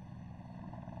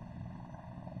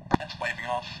 That's waving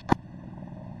off.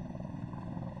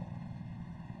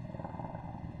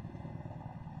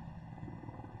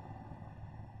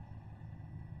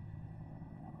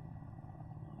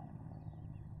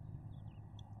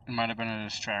 It might have been a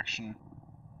distraction.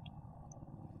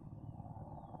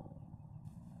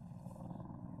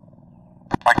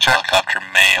 My helicopter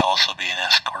may also be an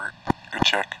escort. Good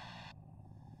check.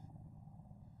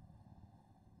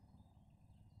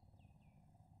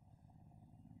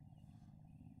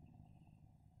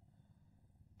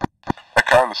 That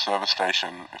guy in the service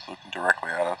station is looking directly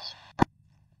at us.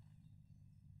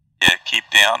 Yeah, keep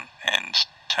down and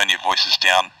turn your voices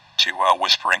down to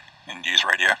whispering and use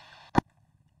radio.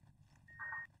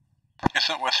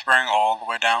 Isn't whispering all the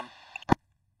way down?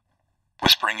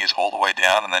 Whispering is all the way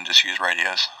down and then just use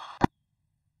radios.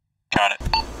 Got it.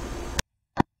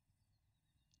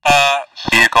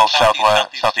 Vehicle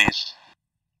southwest, southeast.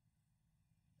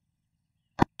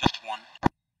 Just one.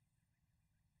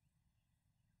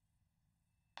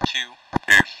 Two.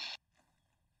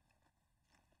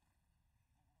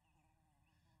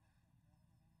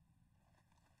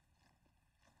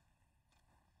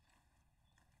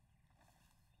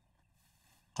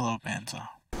 Hello, Banza.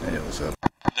 Hey, what's up?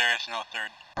 There is no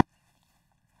third.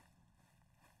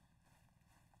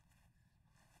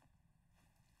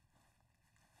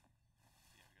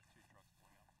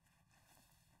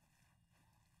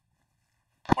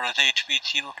 What does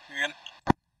HVT look again?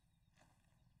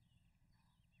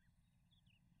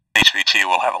 HVT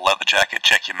will have a leather jacket.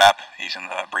 Check your map. He's in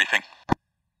the briefing.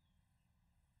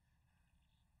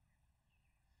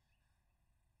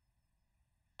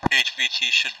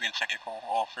 HVT should be in second vehicle.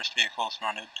 All first vehicles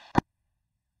mounted.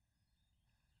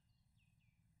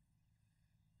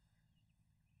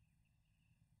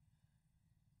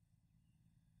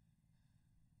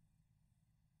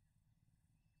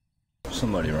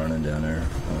 Somebody running down there.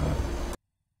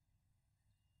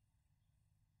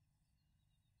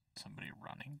 Somebody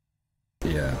running?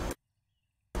 Yeah.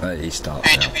 He stopped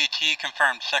now. HVT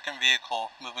confirmed. Second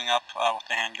vehicle moving up with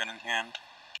the handgun in hand.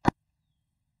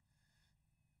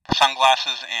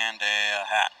 Sunglasses and a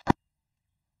hat.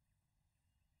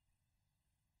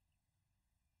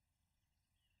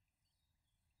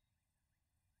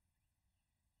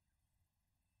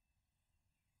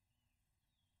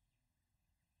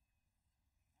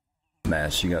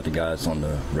 Mass, you got the guys on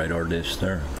the radar dish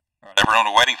there? Everyone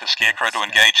are waiting for Scarecrow to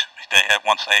engage.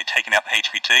 Once they've taken out the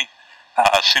HVT,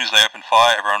 as soon as they open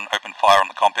fire, everyone open fire on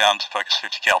the compound. Focus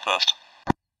 50 cal first.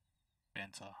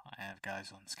 Banza, I have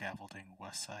guys on scaffolding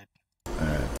west side.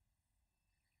 Alright.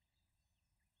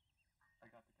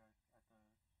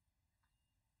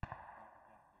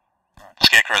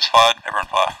 Scarecrow's fired. Everyone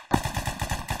fire.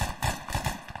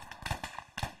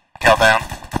 Cal down.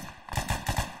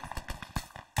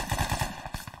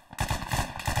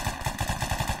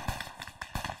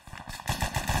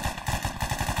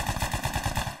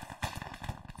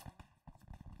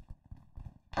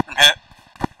 I'm hit.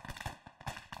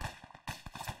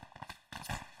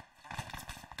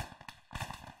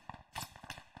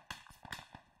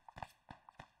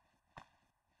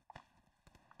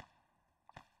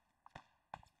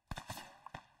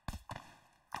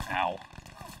 Ow.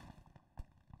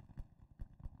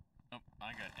 Nope,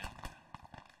 I got down.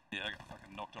 Yeah, I got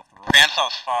fucking knocked off the rock. Bandsaw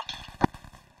is fucked.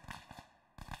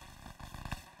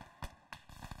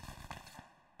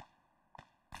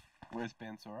 Where's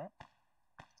Bandsaw at?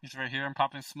 He's right here. I'm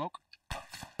popping smoke.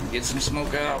 Get some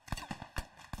smoke out.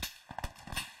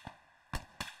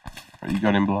 You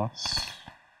got him, Blast?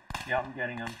 Yeah, I'm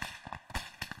getting him.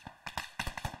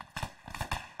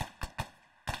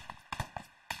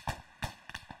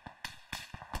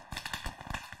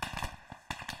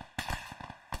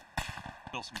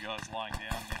 Still some guys lying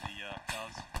down near the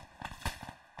cars.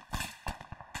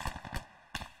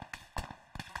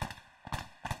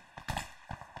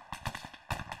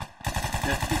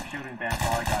 Just keep shooting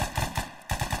Bandsaw, guys.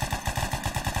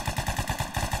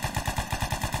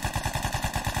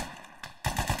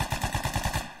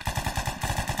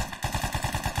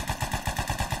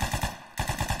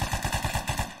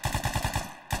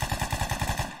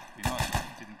 Be nice if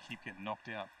he didn't keep getting knocked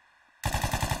out.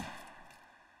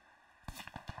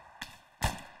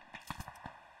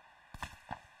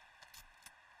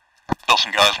 Still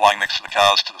some guys lying next to the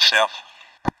cars to the south.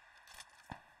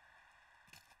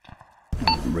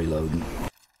 Reloading.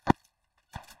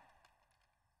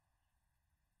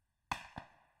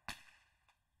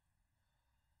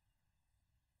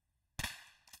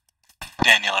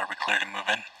 Daniel, are we clear to move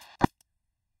in?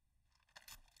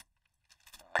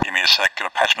 Give me a sec, gotta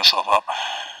patch myself up.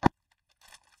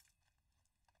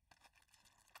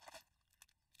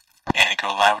 And go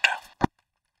loud.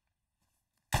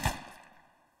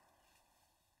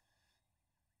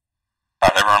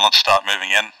 Alright, everyone, let's start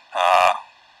moving in.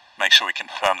 Make sure we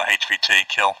confirm the HVT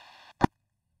kill.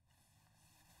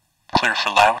 Clear for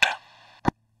loud.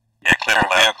 Yeah, clear for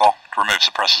vehicle. Remove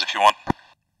suppressors if you want.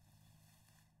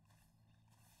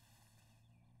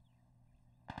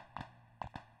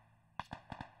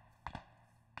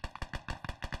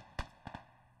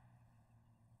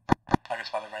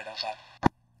 Target's by the radar side.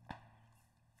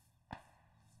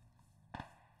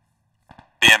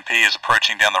 BMP is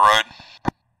approaching down the road.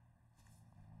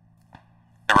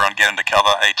 Everyone get into cover,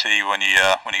 AT, when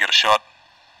you get a shot.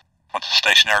 Once it's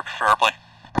stationary, preferably.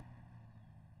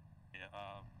 Yeah,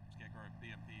 Scarecrow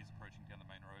BMP is approaching down the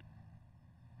main road.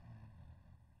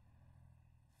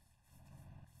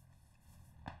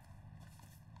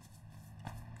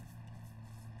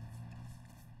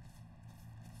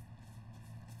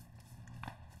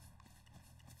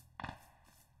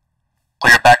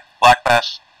 Clear back, black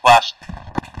bass, blast.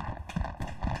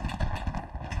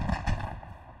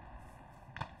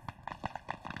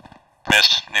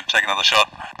 Missed, need to take another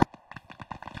shot.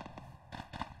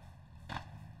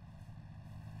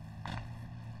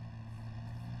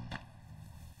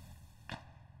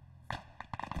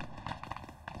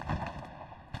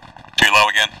 Too low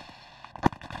again.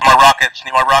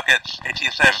 Need more rockets,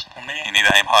 ATSS. You need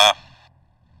to aim higher.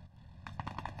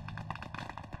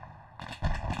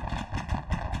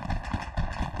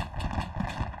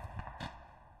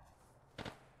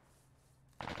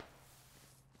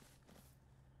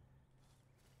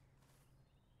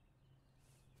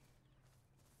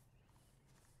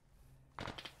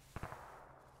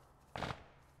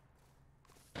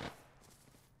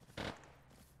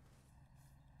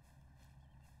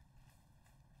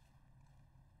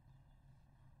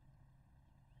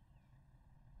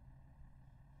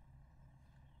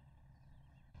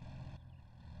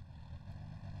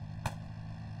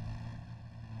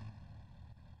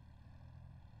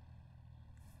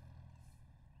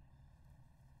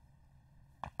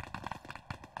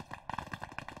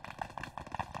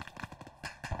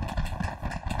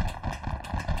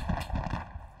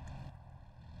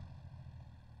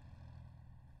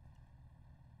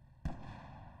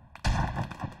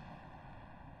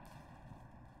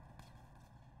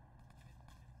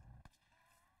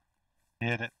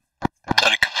 Hit it.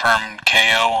 Did a confirmed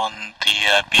KO on the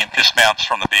BMP. Dismounts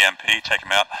from the BMP, take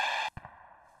him out.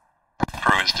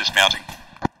 Crew is dismounting.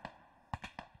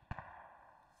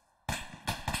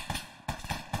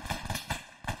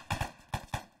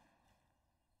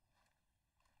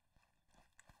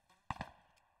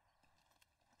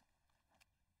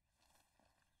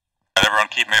 Alright, everyone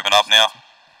keep moving up now.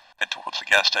 Head towards the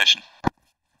gas station.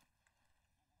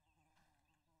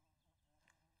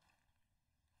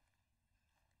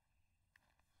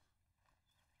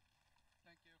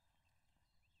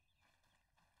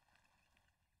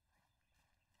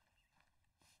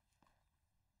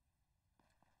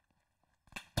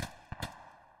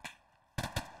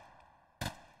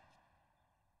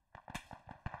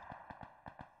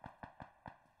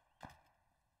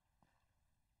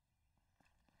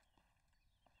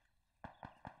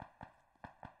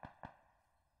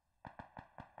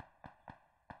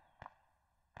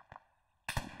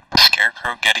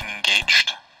 Scarecrow getting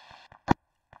engaged.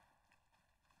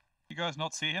 You guys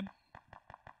not see him?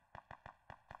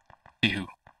 Ew.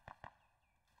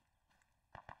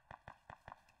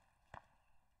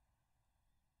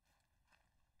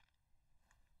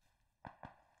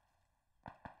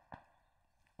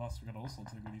 Plus, we got all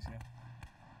sorts of goodies here.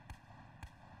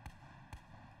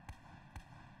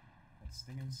 Got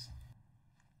stingers.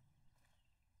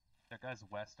 That guy's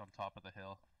west on top of the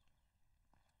hill.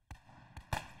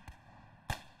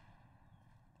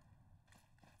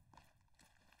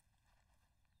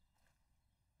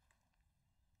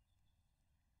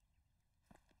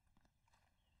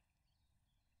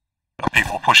 Got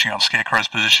people pushing on Scarecrow's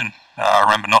position.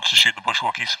 Remember not to shoot the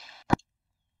bushwalkies.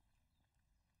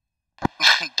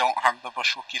 Don't harm the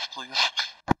bushwalkies, please.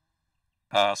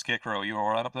 Scarecrow, are you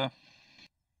alright up there?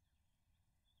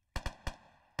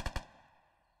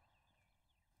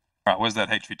 Alright, where's that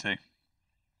HVT?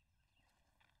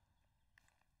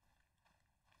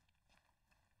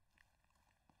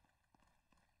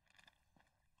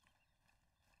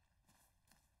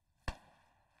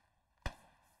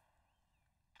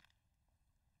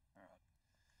 Alright.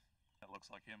 That looks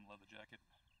like him, leather jacket.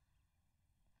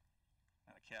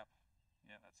 And a cap.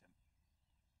 Yeah, that's him.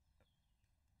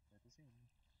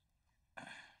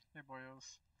 Hey,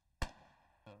 boyos.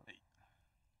 Hey.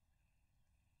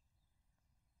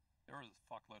 There is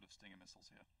a fuckload of Stinger missiles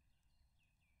here.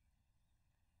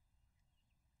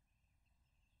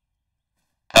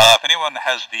 If anyone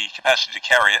has the capacity to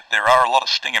carry it, there are a lot of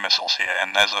Stinger missiles here,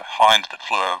 and there's a Hind that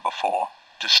flew over before.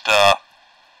 Just,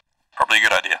 probably a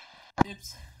good idea.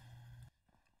 Oops.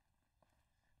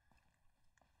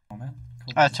 Oh, man.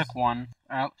 I took one.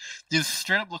 Dude,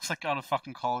 straight up looks like out of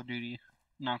fucking Call of Duty.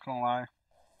 Not gonna lie.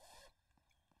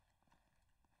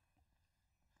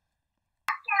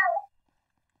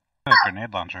 A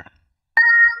grenade launcher.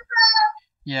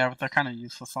 Yeah, but they're kind of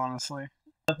useless, honestly.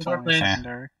 It's more, only please.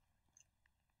 secondary.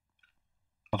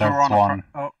 Well, They were there's on a one.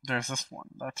 Oh, there's this one.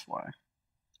 That's why.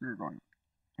 We were going.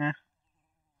 Eh.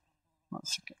 Not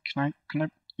second. Can I?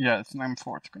 Yeah, it's an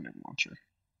M4. It's a grenade launcher.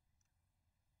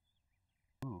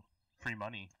 Ooh, free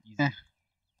money. Easy. Eh.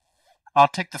 I'll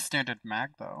take the standard mag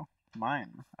though.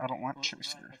 Mine. I don't want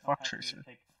Tracer. Fuck Tracer.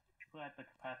 Who had the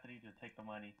capacity to take the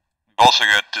money? We've also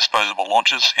got disposable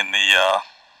launchers in the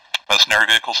mercenary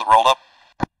vehicles that rolled up.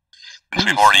 Since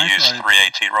we've already used 3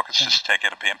 AT rockets just to take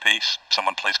out a PMP,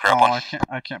 someone please grab Oh, one.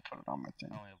 I can't put it on my thing.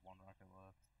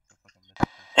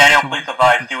 Daniel, please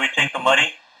advise. Do we take the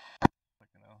money?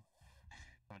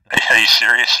 Are you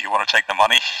serious? You want to take the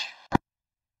money?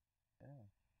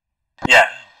 Yeah.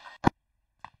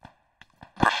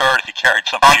 Prefer it if you carried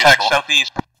something Contact useful.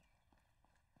 southeast.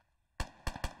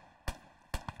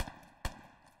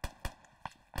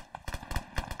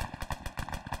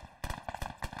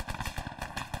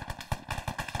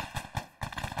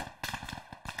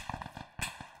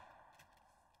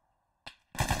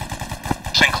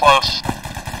 Sing close.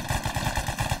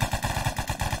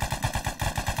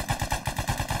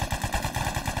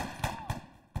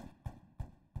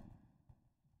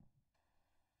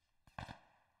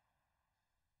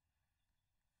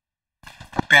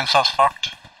 Bandsaws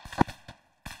fucked.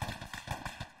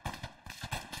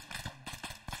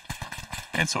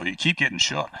 And so you keep getting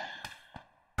shot.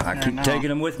 I keep taking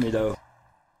them with me though.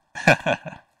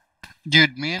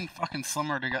 Dude, me and fucking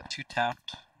Slimmer got 2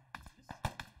 tapped.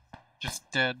 Just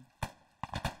dead.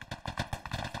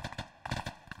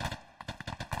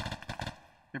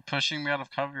 You're pushing me out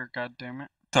of cover, goddammit.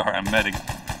 Sorry, I'm medding.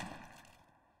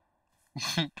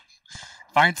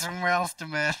 Find somewhere else to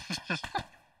med.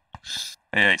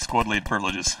 Hey, squad lead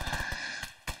privileges.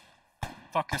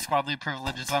 Fuck your squad lead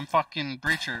privileges. I'm fucking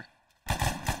Breacher.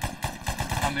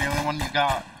 I'm the only one you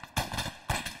got.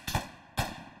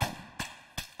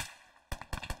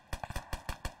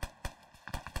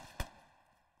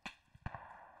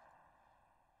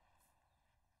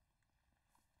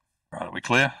 Right, are we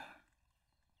clear?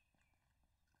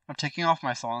 I'm taking off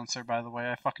my silencer, by the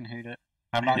way. I fucking hate it.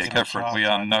 I'm not Yeah, gonna go for it. shot, We so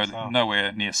are I think so.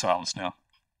 nowhere near silence now.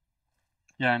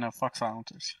 Yeah, I know. Fuck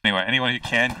silencers. Anyway, anyone who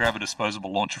can, grab a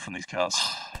disposable launcher from these cars.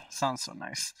 Sounds so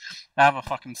nice. I have a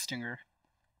fucking stinger.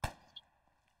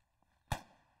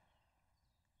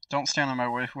 Don't stand in my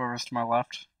way, whoever's to my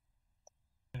left.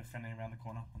 Defending around the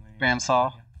corner.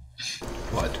 Bandsaw.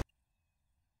 What?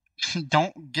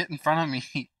 Don't get in front of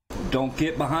me. Don't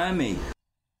get behind me.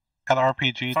 Got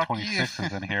RPG Fuck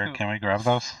 26s in here. Can we grab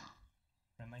those?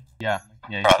 Yeah.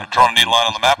 Yeah. Right, I've drawn a new line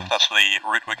on the map. That's the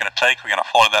route we're going to take. We're going to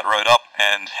follow that road up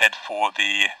and head for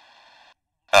the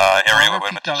area where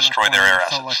we're meant to destroy their air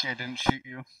So assets. lucky I didn't shoot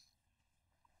you.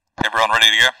 Everyone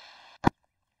ready to go?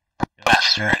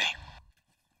 Yes, Yeah. ready.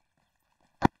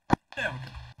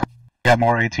 Got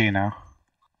more AT now.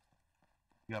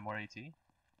 You got more AT?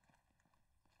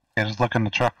 Yeah, just look in the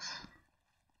trucks.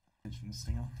 From the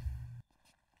Stinger.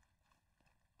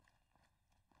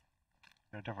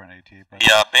 They're different AT, but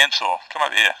Yeah, bandsaw, come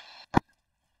over here.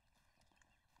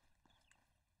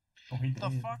 Oh, he The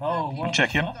did. fuck? Oh, what?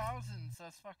 Check him. Thousands.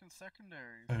 That's fucking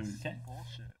secondary. Okay.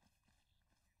 Bullshit.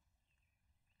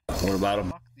 What about him?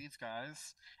 Fuck these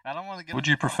guys. I don't want to get. Would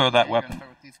into you prefer fucking that air weapon? gunfight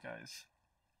with these guys.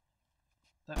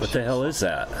 What the hell is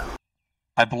that?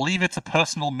 I believe it's a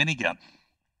personal minigun.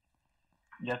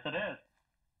 Yes, it is.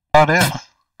 oh, it is.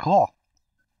 Cool.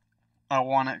 I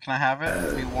want it. Can I have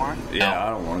it? If you want. Yeah, I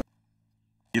don't want it.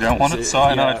 You don't want it? Is it-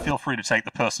 Cyanide, yeah. feel free to take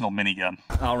the personal minigun.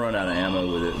 I'll run out of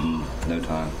ammo with it in no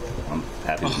time. I'm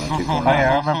happy with my 2.9. Oh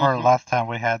yeah, I remember last time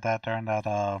we had that during that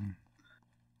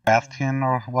Bastion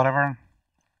or whatever.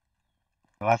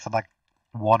 It lasted like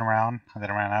 1 round and then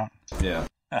it ran out. Yeah.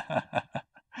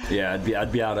 Yeah,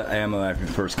 I'd be out of ammo after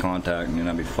first contact, and then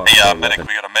I'd be fucked. Hey, up medic, with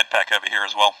we got a med pack over here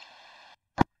as well.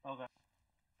 Okay.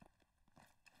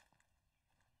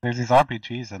 There's these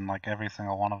RPGs in like every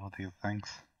single one of these things.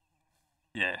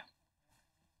 Yeah.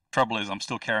 Trouble is, I'm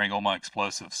still carrying all my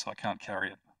explosives, so I can't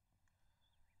carry it.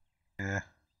 Yeah.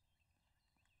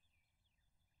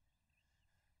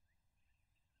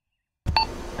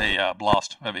 Hey,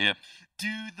 Blast, over here.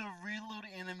 Dude, the reload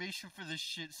animation for this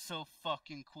shit's so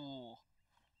fucking cool.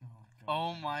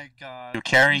 Oh my god. You're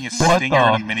carrying a Stinger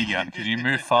and a minigun. Can you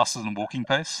move faster than walking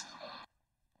pace?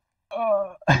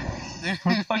 Where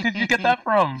the fuck did you get that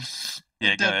from?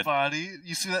 Yeah, go Dead ahead. body.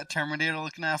 You see that Terminator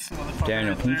looking ass motherfucker?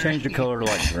 Daniel, right can you there? change the color to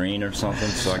like green or something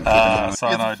so I can keep it on?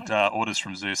 Cyanide, orders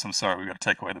from Zeus. I'm sorry, we've got to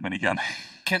take away the minigun.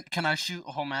 Can I shoot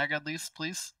a whole mag at least,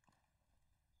 please?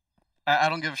 I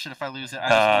don't give a shit if I lose it. I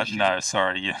just wanna shoot No, it.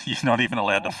 sorry, you're not even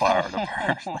allowed to fire it,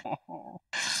 apparently.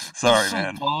 Sorry, Some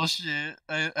man. bullshit.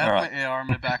 I have Alright. my AR in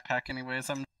my backpack anyways.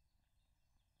 I'm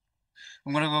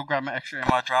gonna go grab my extra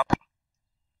ammo. Drop.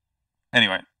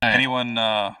 Anyway, anyone,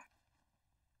 How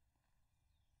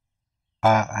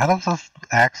does this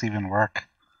axe even work?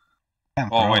 Can't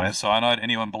oh throw wait, it. the cyanide,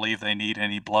 anyone believe they need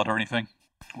any blood or anything?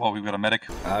 While we've got a medic?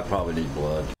 I probably need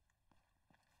blood.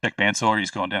 Check Bandsaw,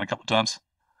 he's gone down a couple of times.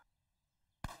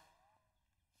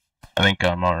 I think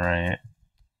I'm alright.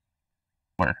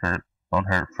 Won't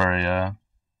hurt for a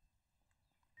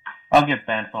I'll give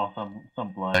Bandsaw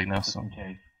some blood. Diagnose just in him.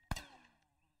 case.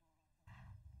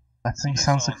 That thing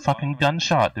sounds like fucking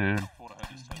gunshot, dude.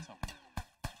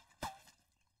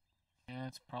 Yeah,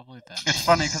 it's probably that. It's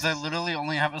funny because I literally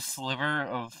only have a sliver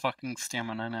of fucking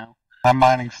stamina now. I'm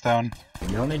mining stone.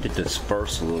 Y'all need to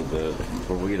disperse a little bit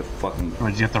before we get a fucking.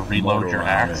 Would you have to reload motor your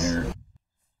around axe? here.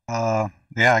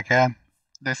 Yeah, I can.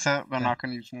 They said they're not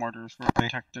gonna use mortars. We're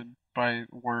protected by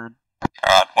word.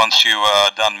 Alright, once you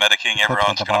done medicing,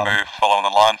 everyone's gonna move following the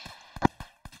line.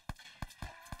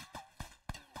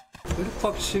 Who the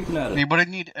fuck's shooting at it? Anybody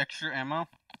need extra ammo?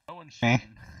 No one's Me.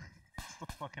 shooting. It's the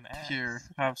fucking axe. Here,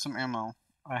 have some ammo.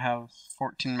 I have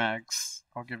 14 mags.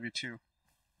 I'll give you 2.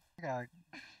 Yeah,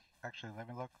 actually, let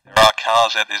me look. There are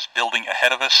cars at this building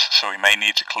ahead of us, so we may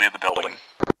need to clear the building.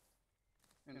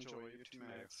 Enjoy your 2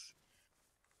 mags.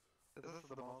 This is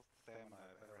the most stamina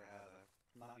I've ever had.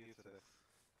 I'm not used to this.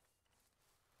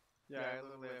 Yeah, I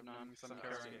literally have none because I'm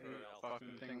carrying 8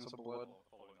 fucking things of blood.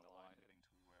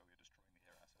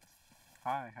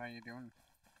 Hi, how you doing?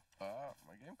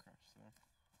 My game crashed, so.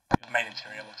 Main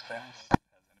interior looks fair.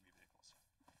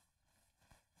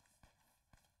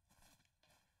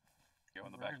 Go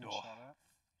in the back door.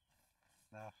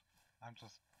 No, I'm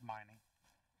just mining.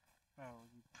 Oh,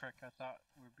 you prick, I thought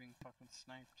we were being fucking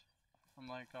sniped. I'm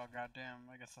like, oh goddamn,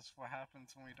 I guess that's what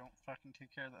happens when we don't fucking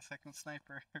take care of that second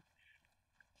sniper.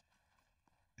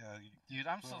 Yeah, Dude,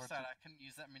 I'm so whoever sad took- I couldn't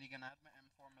use that minigun. I had my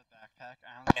M4 in my backpack.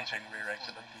 I only Entering rear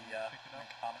exit of the pick it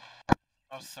up.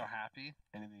 I was so happy.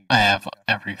 I have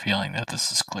every feeling that this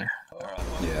is clear.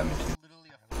 Yeah, me too.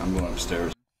 I'm going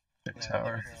upstairs.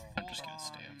 Tower. I'm just gonna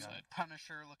stay outside.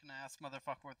 Punisher looking ass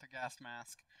motherfucker with the gas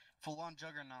mask. Full on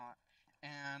juggernaut.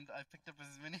 And I picked up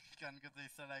his minigun because they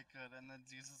said I could. And then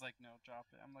Zeus is like, no, drop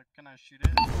it. I'm like, can I shoot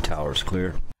it? Tower's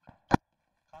clear.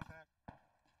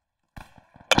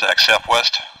 Contact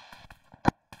southwest.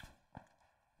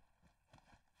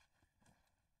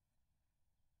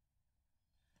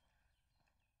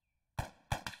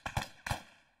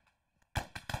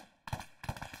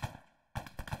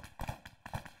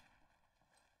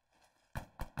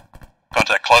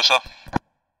 Contact closer.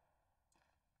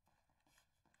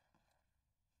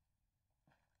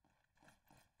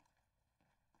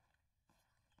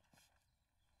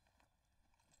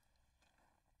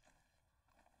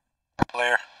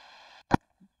 Clear.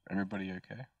 Everybody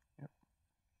okay? Yep.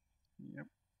 Yep.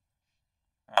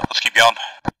 Let's keep going.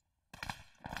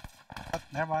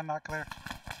 Never mind, not clear.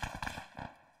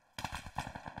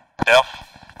 South.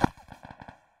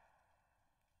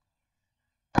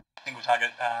 Single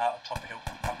target, top of the hill.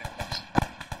 Top of the hill, thanks.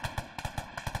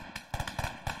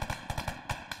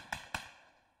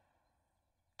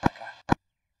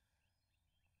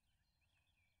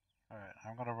 Alright,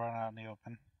 I'm gonna run out in the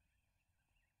open.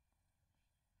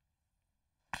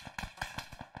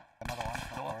 Another one.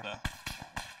 Still up there.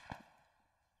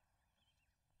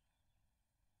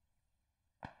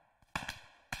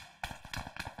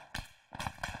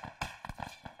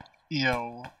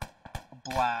 Yo,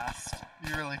 blast.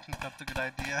 You really think that's a good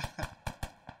idea?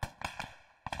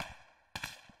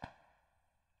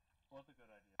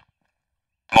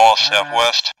 North,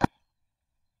 southwest.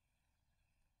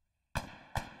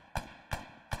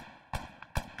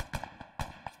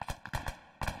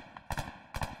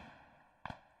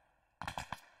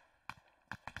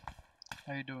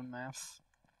 How you doing, Mass?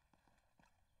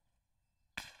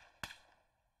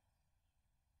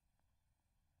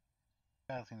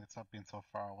 I think it's up being so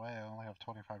far away. I only have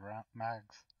 25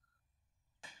 mags.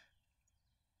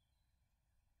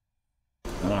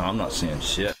 No, I'm not seeing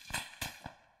shit.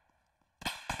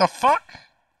 The fuck?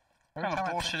 Every What kind time of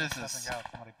I bullshit think is there's this? nothing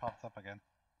out, somebody pops up again.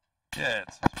 Yeah,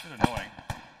 it's a bit annoying.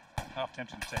 Half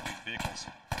tempted to take these vehicles.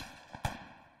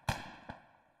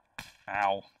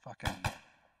 Ow. Fucking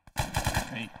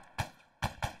me.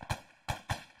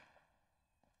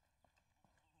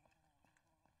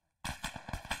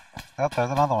 Oh,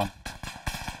 there's another one.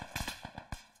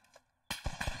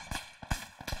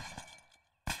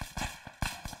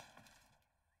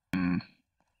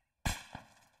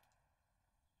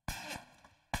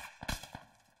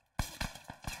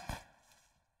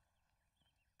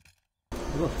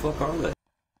 Where the fuck are they?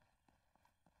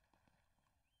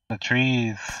 The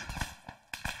trees.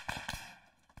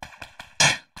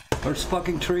 There's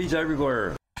fucking trees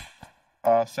everywhere.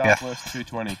 Southwest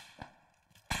 220.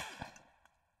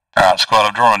 Alright, squad,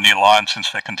 I've drawn a new line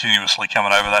since they're continuously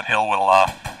coming over that hill. We'll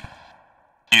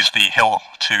use the hill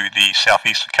to the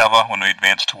southeast to cover when we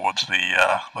advance towards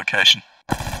the location.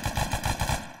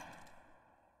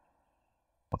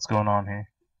 What's going on here?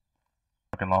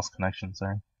 Fucking lost connections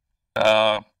there.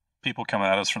 People coming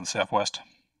at us from the southwest.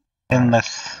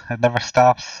 Endless. It never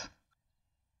stops.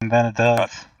 And then it does.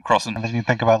 Crossing. And then you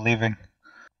think about leaving.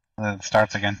 And then it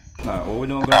starts again. Alright, well, we're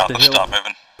going up the let's hill. start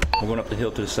moving. We're going up the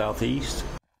hill to the southeast.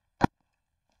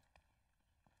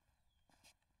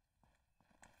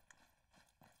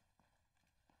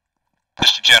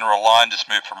 Just a general line, just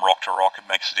move from rock to rock, it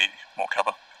makes it more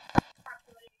cover.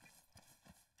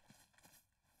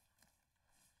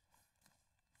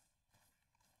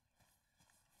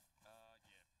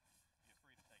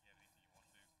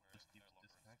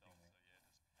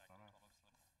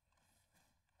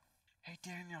 Hey,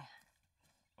 Daniel.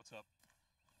 What's up?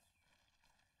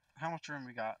 How much room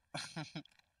we got?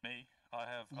 Me? I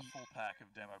have a full pack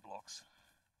of demo blocks.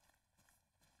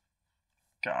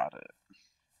 Got it.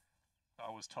 I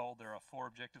was told there are 4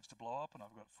 objectives to blow up, and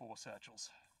I've got 4 satchels.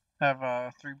 I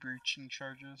have 3 breaching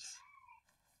charges.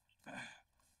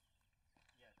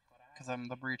 Because I'm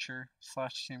the breacher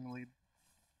 / team lead.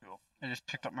 Cool. I just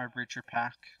picked up my breacher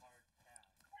pack.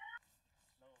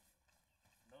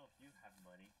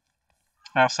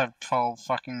 I also have 12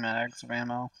 fucking mags of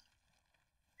ammo.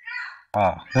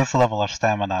 Oh, this level of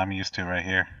stamina I'm used to right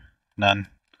here. None.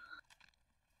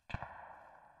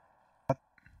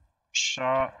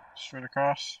 Shot straight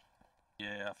across.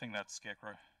 Yeah, I think that's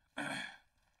Scarecrow.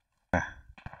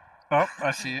 Oh,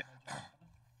 I see it.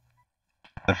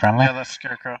 They're friendly? Yeah, that's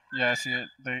Scarecrow. Yeah, I see it.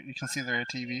 You can see their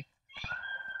ATV.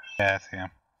 Yeah, I see him.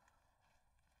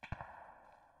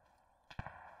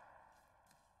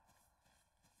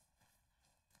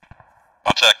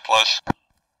 Contact close.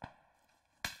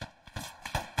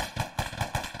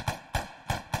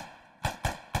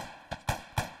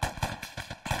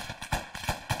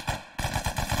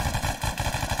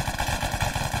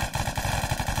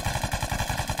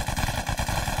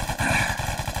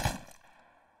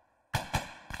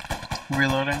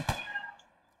 Reloading.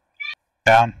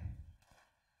 Down.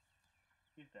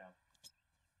 He's down.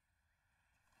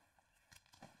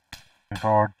 Moving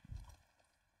forward.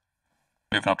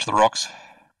 Moving up to the rocks.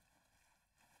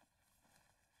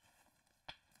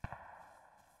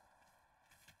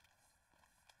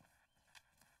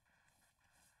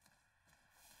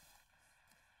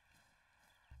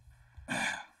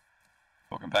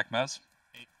 Welcome back, Maz.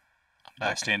 I'm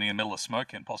back. Standing in the middle of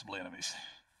smoke and possibly enemies.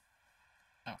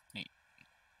 Oh, neat.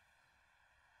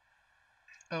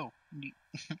 Oh, neat.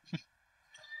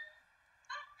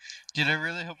 Dude, I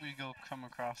really hope we go come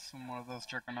across some more of those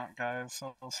Juggernaut guys.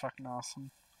 That was fucking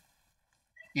awesome.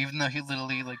 Even though he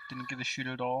literally like didn't get a shoot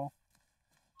at all,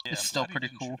 Yeah, it's I'm still glad he pretty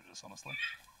didn't cool. shoot at us, honestly.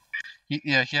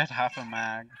 Yeah, he had half a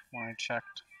mag when I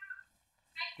checked,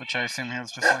 which I assume he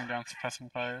was just laying down suppressing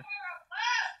fire.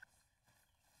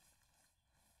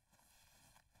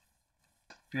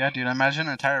 But yeah, dude, imagine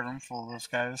an entire room full of those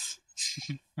guys.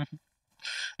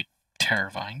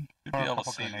 Terrifying. You'd be Or a able to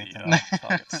couple see grenades the in it.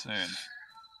 target soon.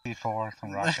 C4,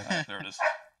 some rockets. There it is.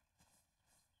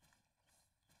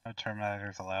 No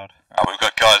Terminators allowed. We've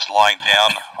got guys lying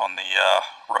down on the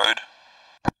road.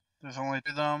 There's only 2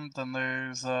 of them. Then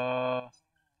there's I'm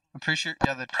pretty sure.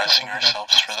 Yeah, they took out Pressing all the guys.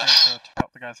 ourselves for this. Scarecrow took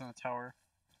out the guys in the tower.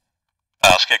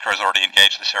 Scarecrow's already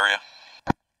engaged this area.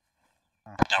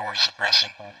 Now we're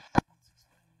suppressing.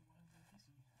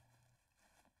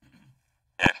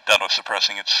 Yeah, done with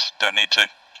suppressing. Don't need to.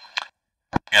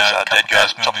 Yeah, Dead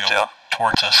guys on top of moving the tower.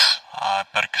 towards us.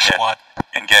 Better squad.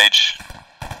 Engage.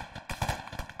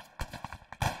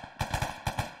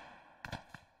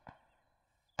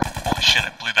 Holy shit!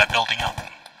 I blew that building up.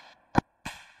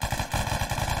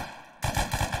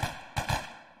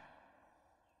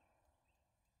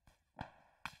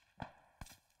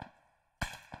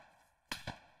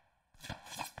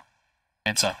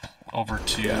 Hands up. Over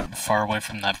to far away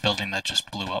from that building that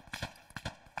just blew up.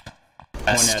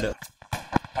 Point at it.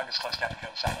 Target's close down to kill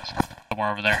southwest.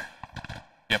 Somewhere over there.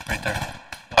 Yep, right there.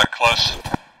 Close.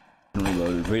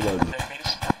 Reload.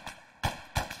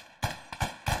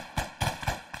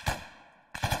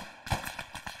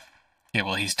 Yeah,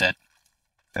 well, he's dead.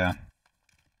 Yeah.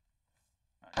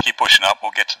 Keep pushing up.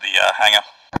 We'll get to the hangar.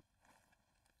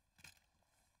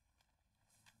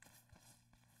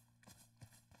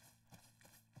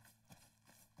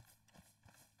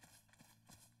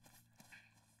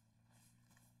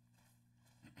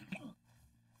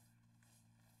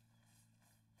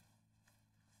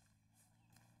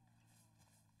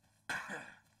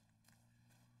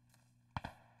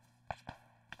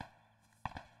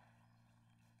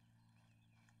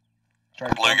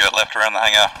 Blue go left around the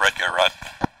hangar, red go right.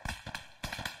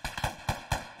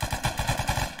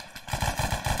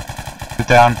 He's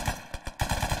down.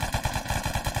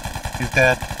 He's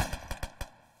dead.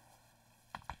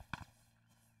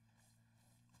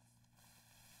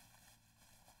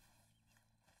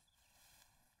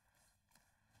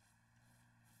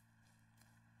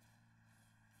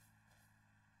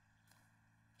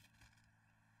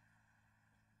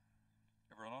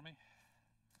 Everyone on me?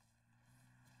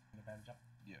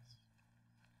 Yes.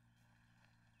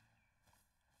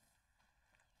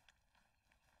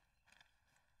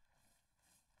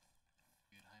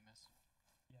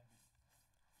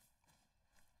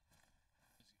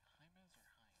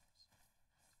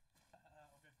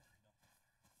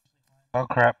 Oh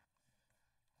crap.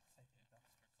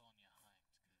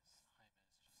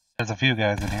 There's a few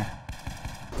guys in here.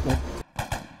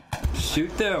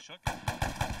 Shoot them.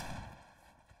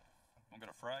 I'm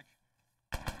gonna frag.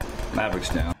 Maverick's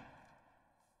down.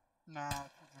 Nah, I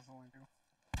think there's only 2.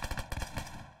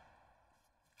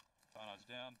 Cyanode's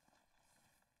down.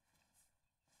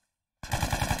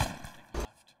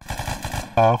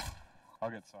 Oh. I'll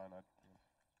get cyanide.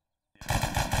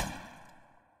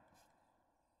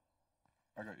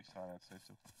 I got you cyanide, stay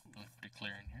still. Look pretty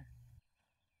clear in here.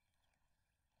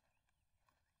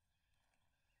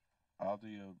 I'll do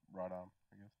your right arm,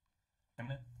 I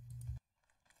guess.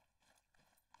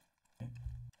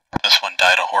 This one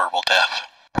died a horrible death.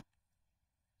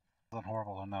 Wasn't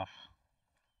horrible enough.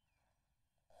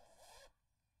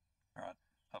 Alright.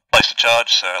 Place the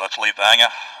charge, so let's leave the hangar.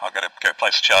 I've got to go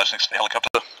place the charge next to the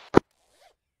helicopter.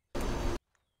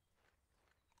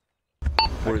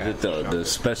 What is it, the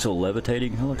special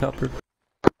levitating helicopter?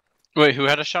 Wait, who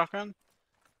had a shotgun?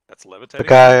 That's The levitating?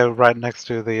 guy right next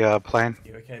to the plane.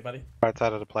 You okay, buddy? Right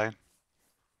side of the plane.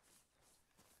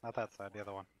 Not that side, the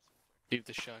other one. Keep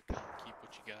the shotgun, keep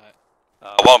what you got.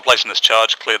 While I'm placing this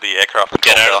charge, clear the aircraft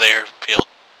control Get out of the tower. airfield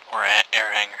or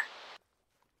air hangar.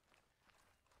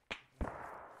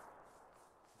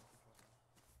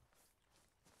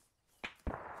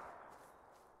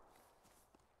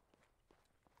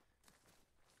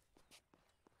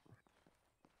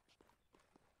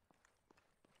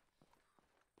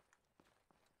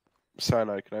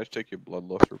 Cyanide, can I just take your blood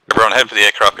loss real quick? Everyone head for the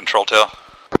aircraft control tower.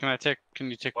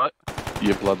 Can you take what?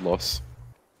 Your blood loss.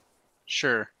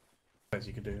 Sure. Suppose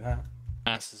you could do that.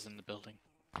 Mass is in the building.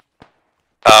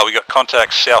 We got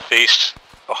contact southeast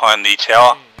behind the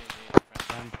tower.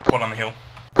 One on the hill.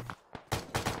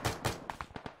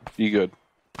 You good?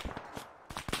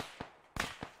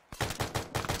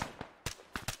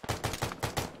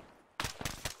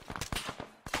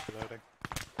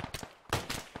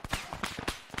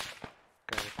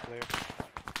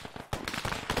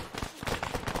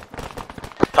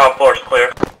 Top floor is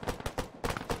clear.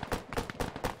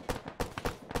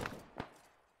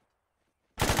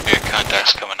 We got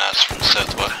contacts coming at us from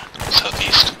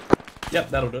southeast. Yep,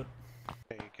 that'll do it.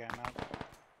 Okay, you can now.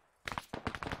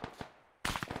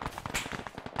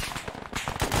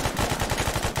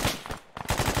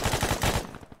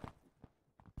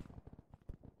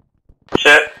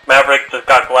 Shit, Maverick just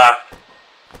got glassed.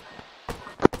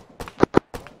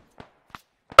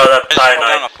 Oh, that's I just fell down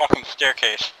cyanide. a fucking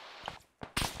staircase.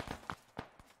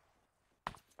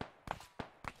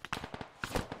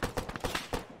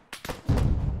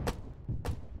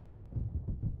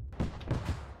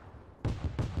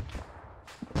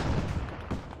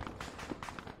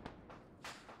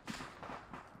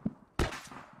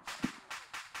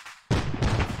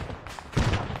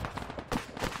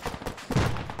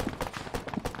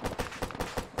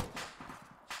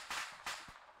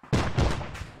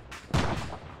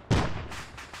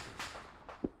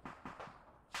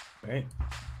 Great.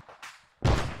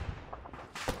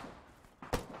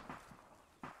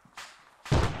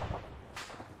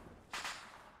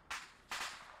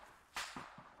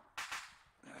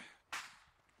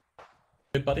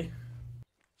 Good, buddy?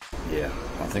 Yeah,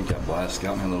 I think that blast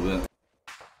got me a little bit.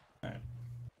 Alright.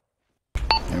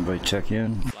 Everybody check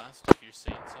in. Blast, if you're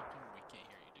saying something, we can't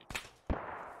hear you, dude.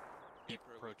 Keep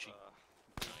approaching.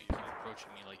 No, you keep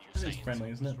approaching me like you're It's saying friendly,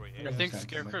 isn't it? I think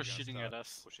Scarecrow's shooting at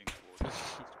us. Pushing towards east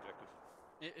objective.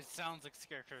 It sounds like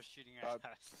Scarecrow's shooting at us.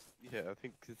 Yeah, I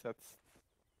think 'cause that's.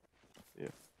 Yeah.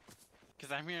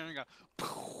 Because I'm hearing it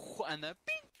go, and then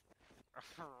bing!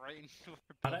 Right into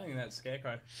I don't think that's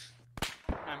Scarecrow.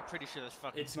 I'm pretty sure that's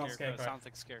fucking It's not Scarecrow. Scarecrow. Sounds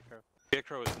like Scarecrow.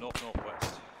 Scarecrow is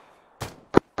north-northwest.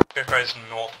 Scarecrow is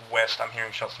northwest. I'm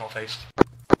hearing shots northeast.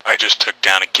 I just took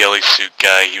down a ghillie suit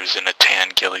guy. He was in a tan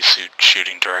ghillie suit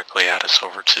shooting directly at us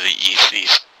over to the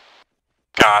east.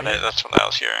 Got it. That's what I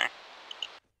was hearing.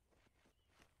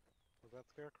 Was that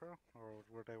Scarecrow? Or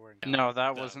were they wearing... No,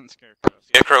 that wasn't Scarecrow.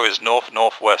 Scarecrow is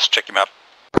north-northwest. Check your map.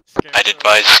 I'd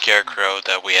advise Scarecrow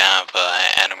that we have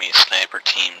enemy sniper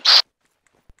teams.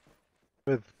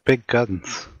 With big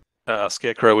guns.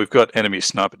 Scarecrow, we've got enemy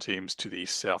sniper teams to the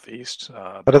southeast.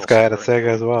 But this guy had a Sega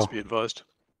as well. Be advised.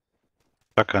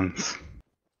 Shotguns.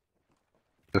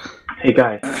 Hey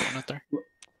guys, Not there.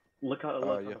 look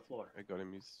on Yeah, the floor. I got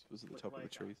him. He was at the top of the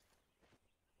trees.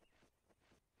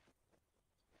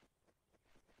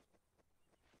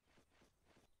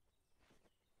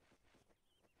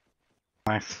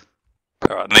 Nice.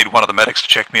 Alright, I need one of the medics to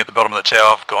check me at the bottom of the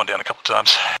tower. I've gone down a couple of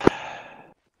times.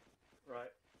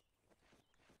 Right.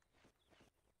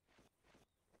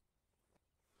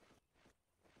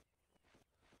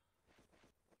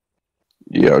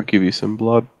 Yeah, I'll give you some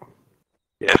blood.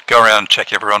 Yeah, go around and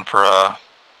check everyone for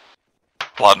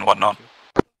blood and whatnot.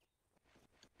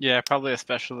 Yeah, probably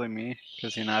especially me,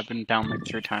 because, you know, I've been down like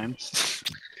 3 times.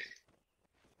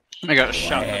 I got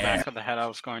shot in the back of the head. I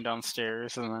was going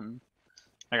downstairs, and then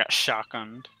I got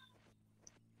shotgunned.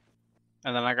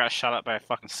 And then I got shot up by a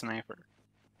fucking sniper.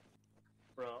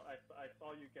 Bro, I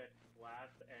saw you get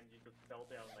glassed and you just fell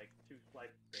down like 2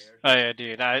 flights of stairs. Oh yeah,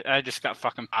 dude, I just got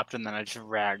fucking popped, and then I just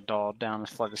ragdolled down a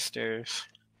flight of stairs.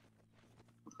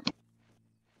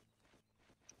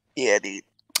 Yeah, dude.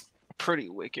 Pretty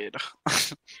wicked.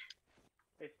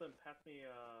 Hey Slim, pass me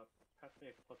a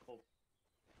clickable,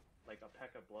 like a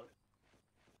pack of blood.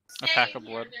 A pack of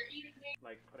blood.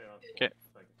 Like put it on. Okay.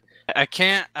 I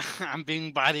can't. I'm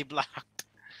being body blocked.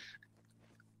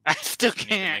 I still We need to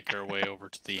can't. make our way over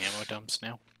to the ammo dumps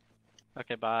now.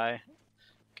 Okay, bye.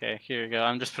 Okay, here you go.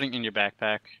 I'm just putting it in your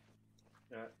backpack.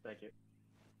 Thank you.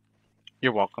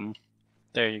 You're welcome.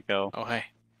 There you go. Oh, hey.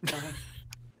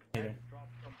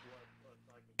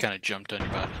 Kind of jumped on your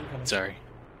body. Sorry.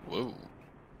 Whoa.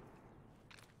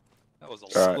 That was a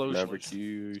Alright, lot. Maverick,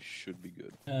 you should be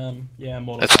good. Yeah,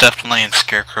 more. That's definitely in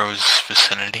Scarecrow's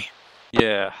vicinity.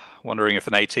 Yeah, wondering if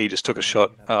an AT just took a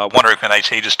shot. Wondering if an AT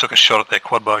just took a shot at their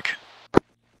quad bike.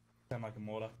 Sound like a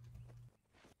mortar.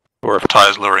 Or if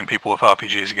Ty's luring people with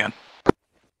RPGs again.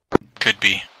 Could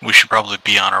be. We should probably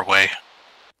be on our way.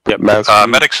 Yep.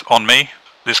 Medics on me.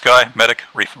 This guy, medic,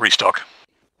 restock.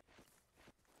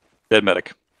 Dead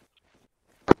medic.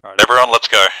 Alright, everyone, let's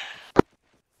go.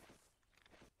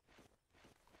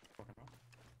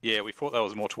 Yeah, we thought that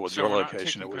was more towards So your we're not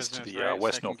location. It taking was to prisoners, the right? So I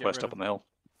west can get northwest rid up on the hill.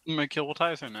 I'm gonna kill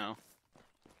Tizer now.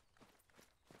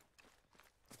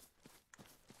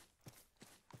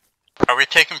 Are we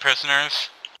taking prisoners?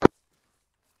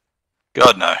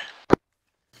 God, no.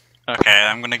 Okay,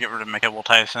 I'm gonna get rid of McKibble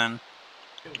Tyson.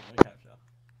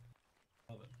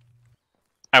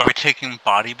 Are we taking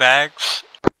body bags?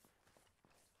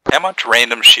 How much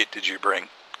random shit did you bring?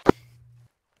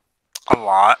 A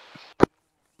lot.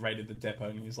 Raided the depot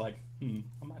and he was like, I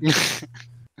might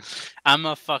I'm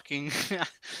a fucking...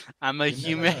 I'm a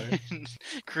You never human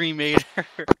cremator.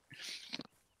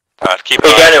 Alright, keep an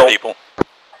Hey, eye on Daniel. people.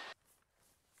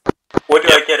 What do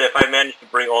I get if I manage to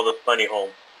bring all the money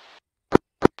home?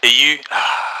 Do you?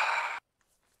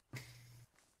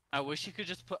 I wish you could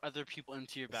just put other people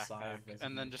into your backpack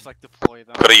and then just like deploy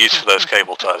them. Got a use for those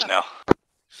cable ties now.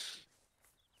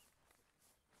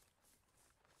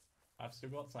 I've still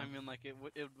got some. I mean, like it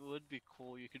would be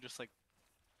cool. You could just like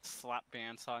slap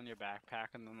bandsaw on your backpack,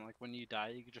 and then like when you die,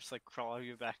 you could just like crawl out of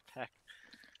your backpack.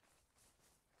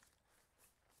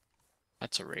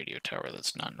 That's a radio tower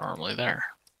that's not normally there.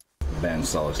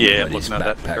 Bandsaw is Yeah, nobody's looking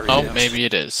at that backpack. very Oh, yes. maybe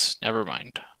it is. Never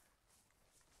mind.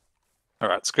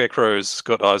 Alright, Scarecrow's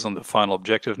got eyes on the final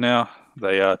objective now.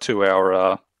 They are to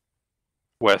our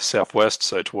west-southwest,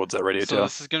 so towards that radio So tower.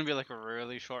 this is gonna be like a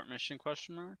really short mission,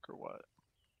 question mark, or what?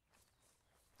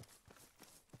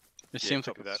 It seems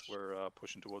like copy that. We're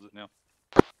pushing towards it now.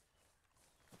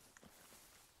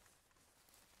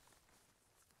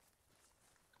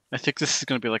 I think this is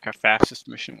gonna be like our fastest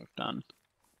mission we've done.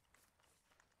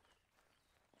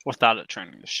 Without it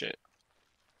turning to shit.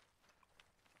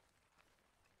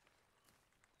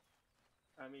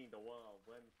 I mean, the one on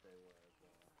Wednesday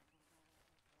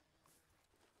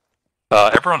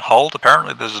was. Everyone hold.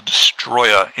 Apparently there's a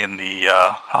destroyer in the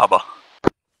harbour.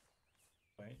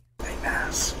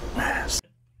 Mass.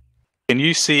 Can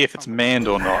you see if it's manned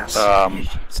or not?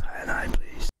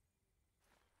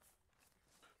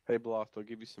 Hey, Blast, I'll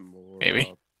give you some more.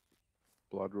 Maybe.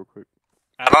 Blood real quick.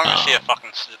 I don't even see a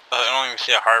I don't even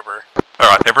see a harbour.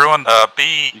 Alright, everyone,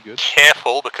 be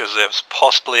careful because there's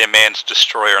possibly a manned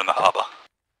destroyer in the harbour.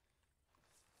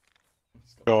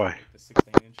 Joy.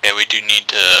 Yeah, we do need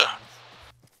to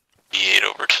deviate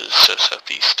over to the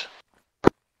southeast.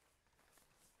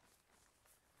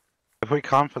 If we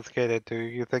confiscate it, do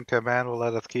you think command will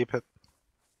let us keep it?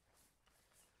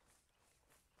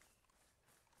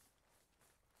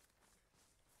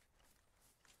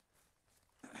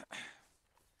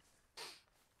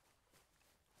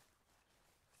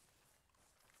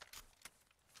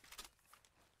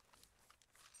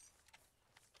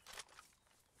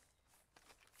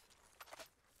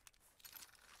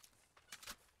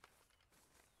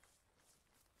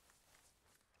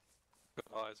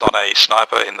 On a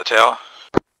sniper in the tower.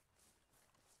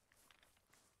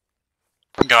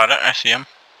 Got it, I see him.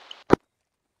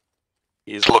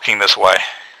 He's looking this way.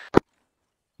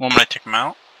 Want me to take him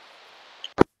out?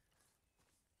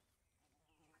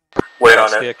 Wait on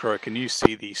it. Scarecrow, can you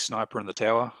see the sniper in the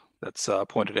tower that's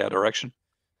pointed our direction?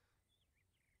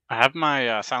 I have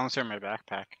my silencer in my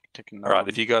backpack. Taking Alright,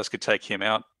 if you guys could take him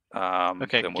out,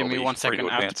 okay, then give we'll me be 1 free second.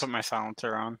 to I have advance. to put my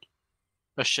silencer on.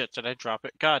 Oh shit, did I drop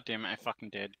it? God damn it, I fucking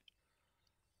did.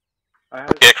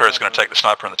 Scarecrow's going to take the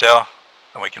sniper in the tower,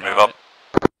 and we can move up.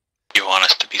 You want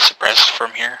us to be suppressed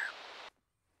from here?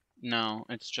 No,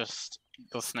 it's just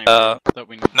the sniper that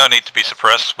we need. No need to be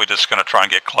suppressed. We're just going to try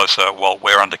and get closer while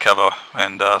we're undercover,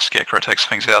 and Scarecrow takes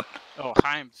things out. Oh,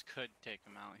 Himes could take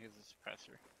him out. He's a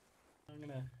suppressor.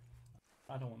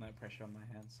 I don't want that pressure on my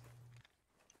hands.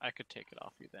 I could take it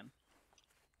off you then.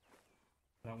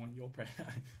 I don't want your pressure.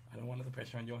 I don't want the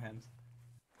pressure on your hands.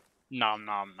 Nom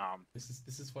nom nom. This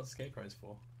is what Scarecrow's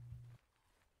for.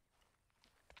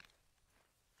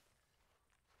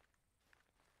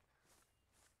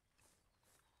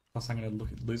 Plus, I'm gonna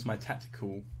lose my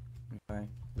tactical if I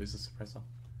lose the suppressor.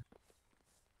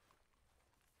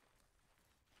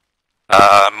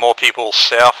 More people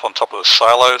south on top of the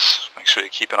silos. Make sure you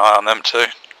keep an eye on them too.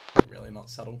 Really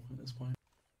not subtle at this point.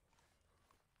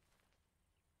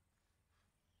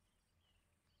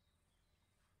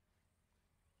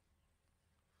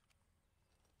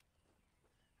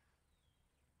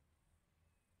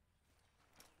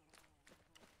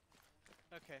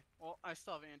 Okay, well, I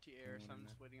still have anti-air, so I'm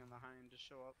just waiting on the Hind to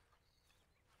show up.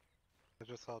 I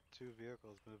just saw 2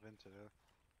 vehicles move into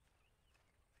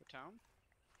The town?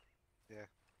 Yeah,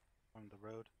 on the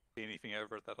road. See anything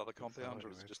over at that other compound,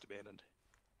 or is it just abandoned?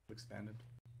 Expanded.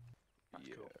 That's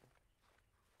cool.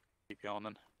 Keep going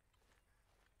then.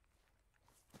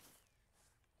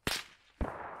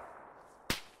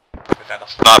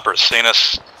 Sniper's seen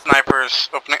us. Snipers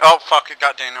opening. Oh fuck! It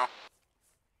got Daniel.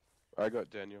 I got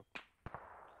Daniel.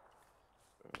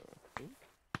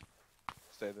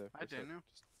 Stay there. Hi, Daniel.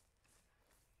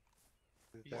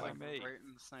 He's like right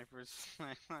in the sniper's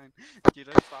line. Dude,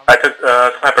 I took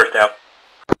snipers down.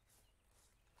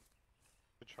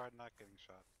 We tried not getting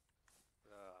shot.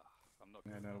 I'm not.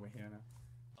 Yeah, no, we're here now.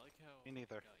 I like how Me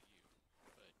neither. got you,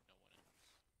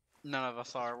 but no one else. None of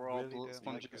us are. We're all Really didn't like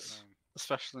sponges. it,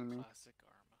 especially me. Classic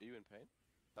Arma. Are you in pain?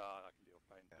 I can deal with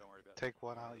pain. Don't worry about it. Take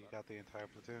one out, you got the entire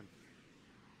platoon.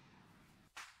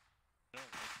 I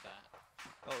don't like that.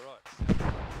 Oh, right.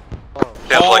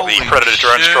 Sounds like the Predator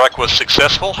drone strike was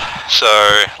successful, so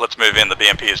let's move in. The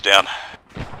BMP is down.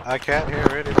 I can't hear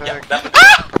anything.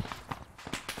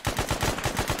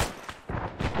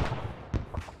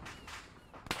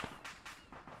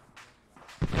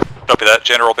 Copy that,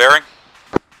 general bearing.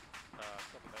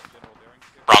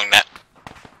 Wrong net.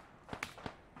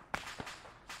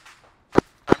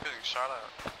 I'm getting shot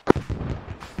at.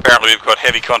 Apparently we've got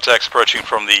heavy contacts approaching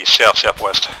from the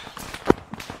south-southwest.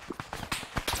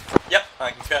 Yep,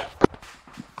 I concur.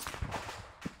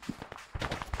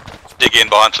 Dig in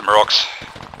behind some rocks.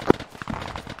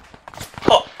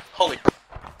 Oh, holy.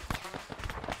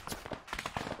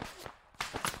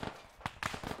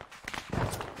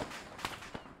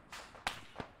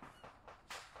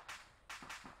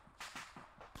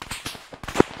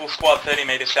 Full squad 30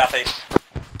 meters southeast.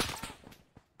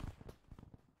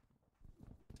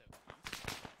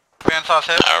 Bandsaws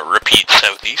hit. Repeat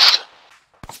southeast.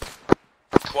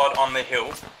 Squad on the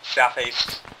hill,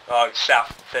 southeast,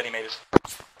 south 30 meters.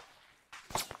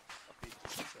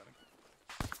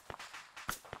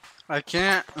 I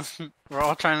can't. We're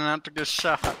all trying not to get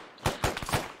shot.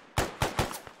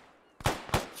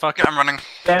 Fuck it, I'm running.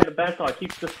 Bandsaw,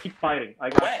 just keep fighting. I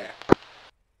got you.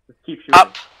 Just keep shooting.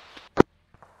 Up.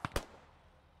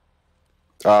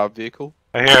 Vehicle?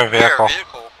 I hear a vehicle.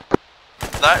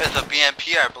 That is a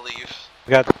BMP, I believe.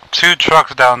 We got 2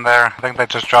 trucks down there. I think they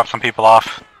just dropped some people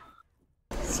off.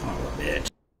 Son of a bitch.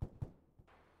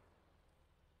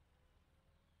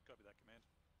 Copy that command.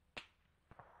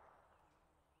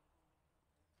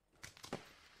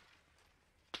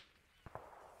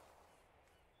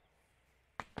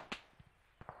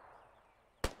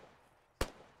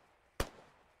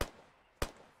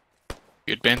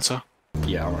 You advance,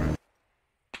 Yeah, alright.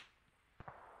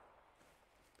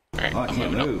 Alright, Oh, I I'm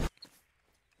can't moving move.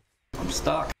 I'm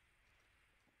stuck.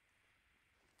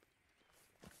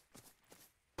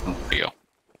 There you go.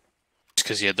 Just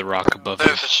because you had the rock above you.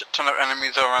 There's a shit ton of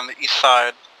enemies over on the east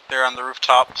side. They're on the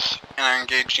rooftops and are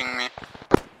engaging me.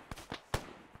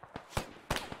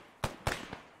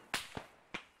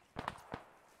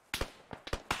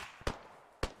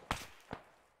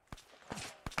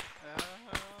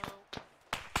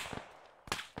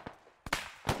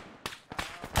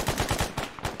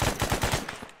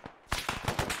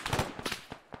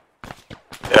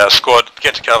 Yeah, squad,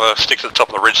 get to cover, stick to the top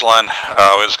of the ridge line.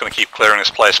 We're just going to keep clearing this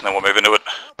place and then we'll move into it.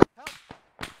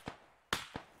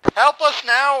 Help us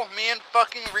now! Me and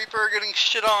fucking Reaper are getting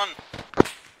shit on.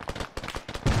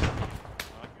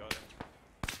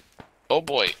 Oh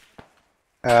boy.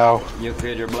 Ow. You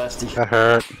cleared your blasty. That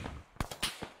hurt.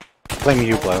 Blame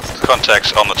you, Blast.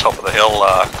 Contacts on the top of the hill,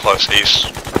 close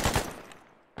east.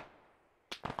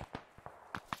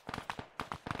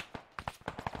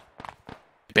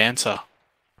 Bandsaw.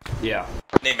 Yeah.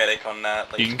 Need medic on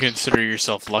that. You can consider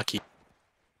yourself lucky.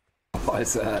 Why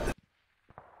is that?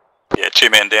 Yeah, 2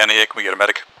 men down here, can we get a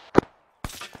medic?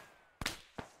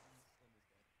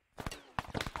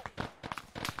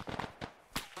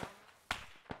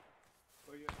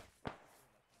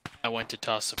 I went to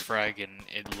toss a frag and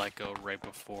it let go right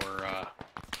before I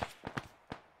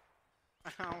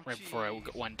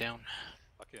went down.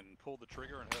 I can pull the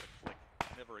trigger and hurt a click.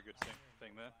 Never a good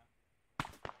thing there.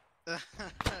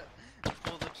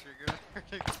 Pull the trigger.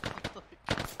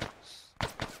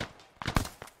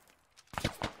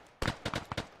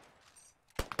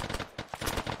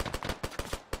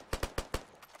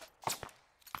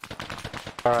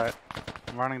 Alright.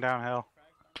 I'm running downhill.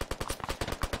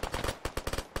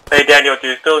 Hey Daniel, do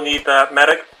you still need that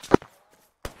medic?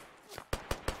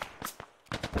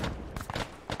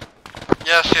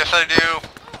 Yes, I do.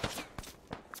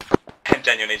 And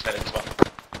Daniel needs medic as well.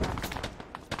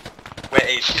 Where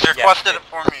is He's requested it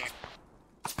for me.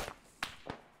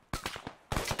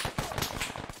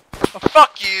 Oh,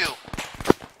 fuck you!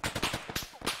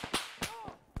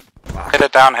 Hit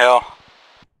it downhill.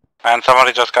 And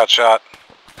somebody just got shot.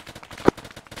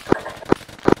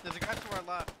 There's a guy to our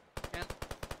left, and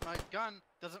my gun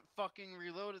doesn't fucking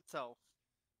reload itself.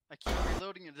 I keep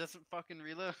reloading, it doesn't fucking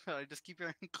reload. I just keep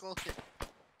hearing click.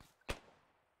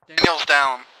 Daniel's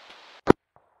down.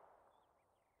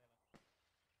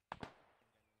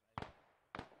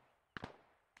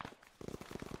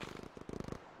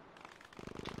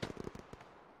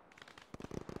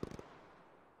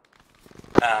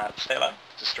 Stay low.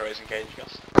 Destroyers engage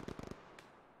us.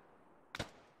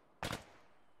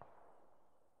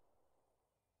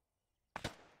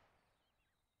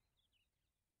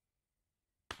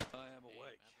 I am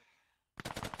awake.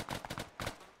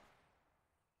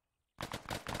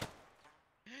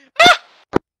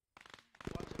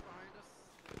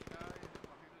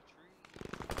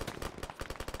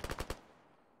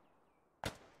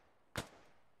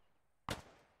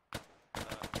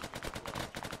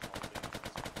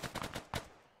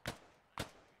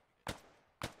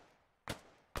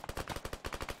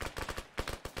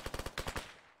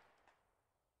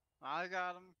 I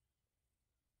got him.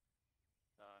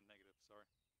 Negative, sorry.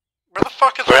 Where the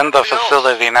fuck is We're in the everybody else?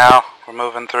 facility now. We're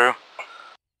moving through.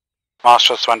 Moss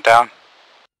just went down.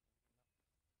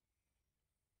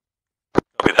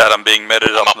 With that, I'm being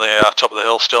meted up on the top of the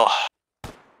hill still.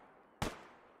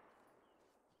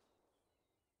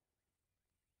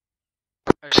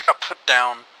 I just got put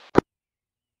down.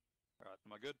 Alright,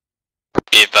 am I good?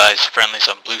 Be advised, friendlies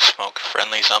on blue smoke,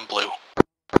 friendlies on blue.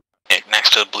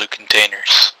 Next to the blue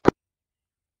containers.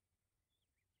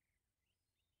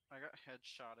 I got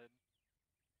headshotted.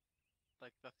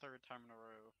 Like the third time in a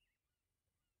row.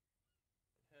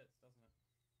 It hurts, doesn't it?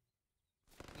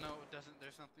 No, it doesn't.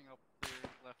 There's nothing up there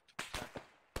left to protect.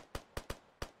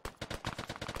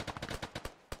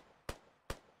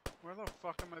 Where the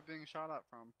fuck am I being shot at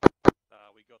from?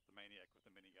 We got the maniac with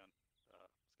the minigun.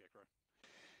 Scarecrow.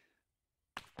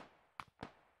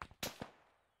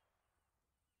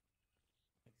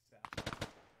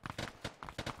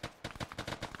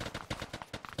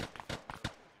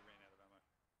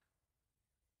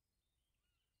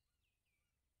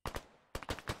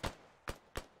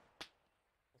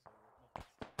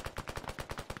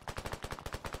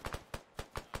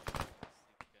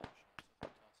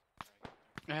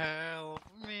 Help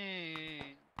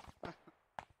me!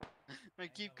 I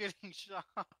keep getting shot.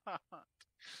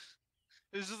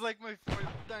 This is like my fourth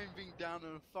time being down in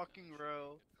a fucking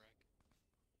row.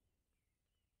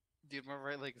 Dude, my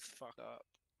right leg is fucked up.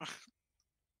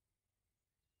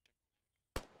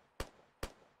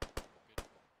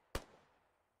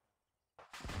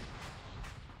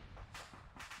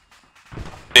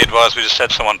 Be advised, we just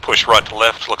had someone push right to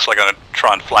left. Looks like I'm gonna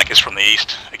try and flank us from the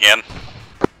east again.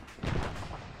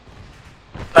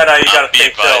 I know you gotta Be stay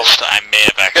advised, still. I may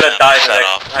have accidentally set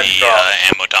off the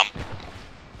ammo dump.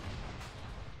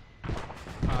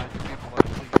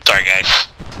 Sorry guys.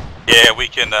 Yeah, we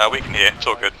can hear. It's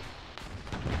all good.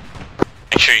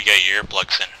 Make sure you get your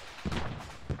earplugs in.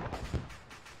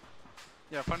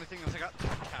 Yeah, funny thing is I got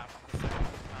capped the second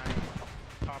time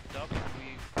I popped up and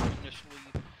we initially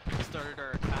started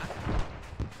our attack.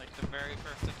 Like the very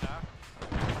first attack.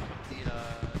 The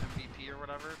MVP or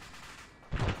whatever.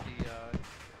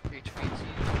 The HVT.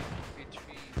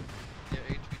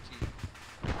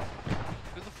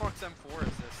 Who the fuck's M4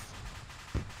 is this?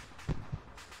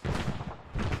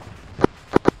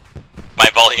 My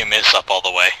volume is up all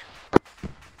the way.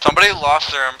 Somebody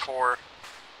lost their M4.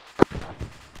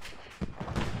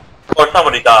 Or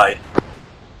somebody died.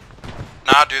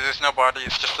 Nah, dude, there's nobody.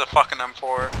 It's just a fucking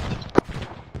M4.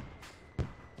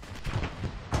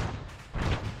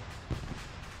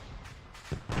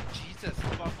 Jesus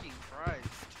fucking Christ.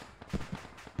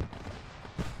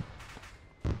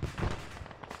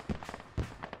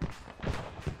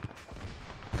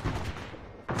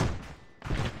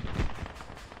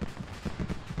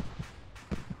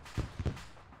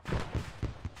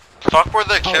 Fuck were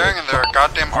they carrying in their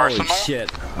goddamn arsenal? Holy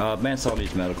shit. Mansaw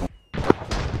needs medical.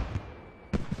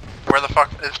 Where the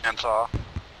fuck is Mansaw?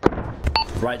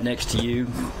 Right next to you.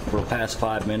 We're past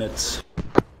 5 minutes.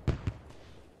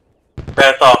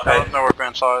 Bandsaw, I don't know where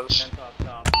Mansaw is.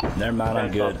 Never mind,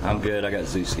 I'm good. I'm good. I got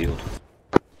Zeus healed.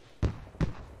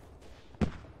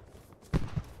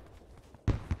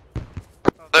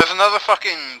 There's another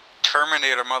fucking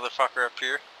Terminator motherfucker up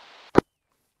here.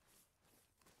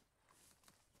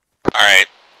 Alright,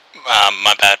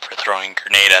 my bad for throwing a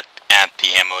grenade at the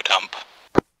ammo dump.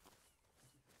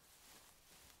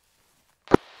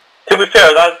 To be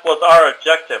fair, that was our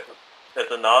objective,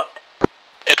 is it not?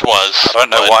 It was. I don't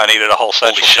know why I needed a whole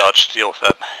satchel charge to deal with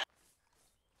that.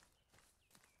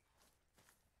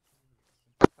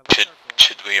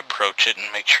 Should we approach it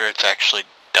and make sure it's actually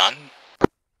done?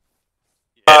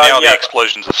 Yeah, now the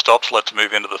explosions have stopped, so let's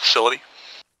move into the facility.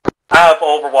 I have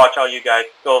Overwatch on you guys.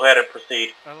 Go ahead and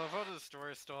proceed. I love how the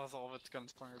story still has all of its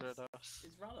guns pointed at us.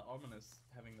 It's rather ominous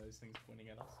having those things pointing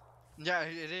at us. Yeah,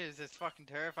 it is. It's fucking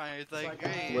terrifying. It's like,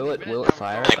 hey, Will in a it minute now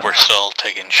fire? we're I think we're still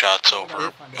taking shots over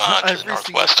to the Every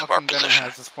northwest single of our fucking gun it position.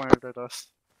 has is pointed at us.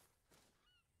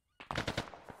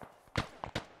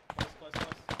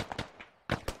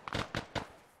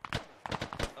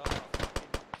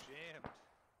 Jammed.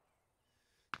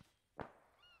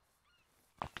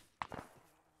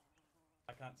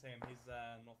 I can't see him. He's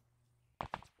north.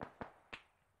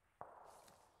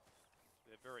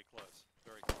 They're very close.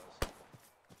 Very close.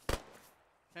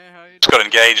 Hey, how you It's got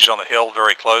engaged on the hill,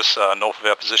 very close, north of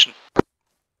our position. I'm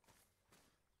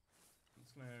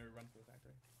just gonna run to the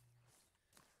factory.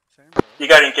 You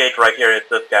got engaged right here. It's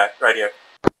this guy, right here.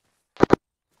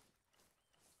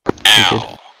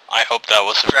 Ow. I hope that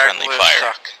was a friendly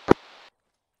fire.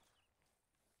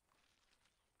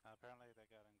 Apparently they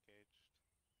got engaged.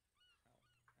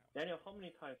 Daniel, how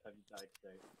many times have you died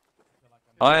today?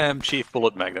 I am Chief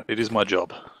Bullet Magnet. It is my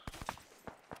job.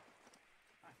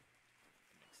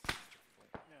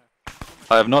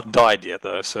 I have not died yet,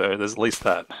 though, so there's at least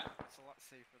that.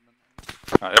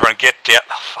 Alright, everyone get down.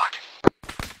 Oh, fuck.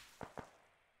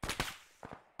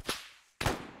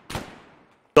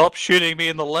 Stop shooting me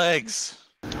in the legs!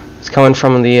 It's coming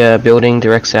from the building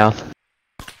direct south.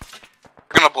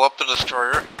 We're gonna blow up the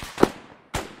destroyer.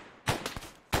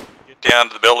 Get down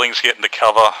to the buildings, get into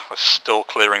cover. We're still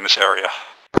clearing this area.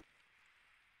 If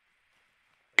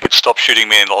you could stop shooting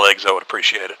me in the legs, I would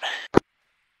appreciate it.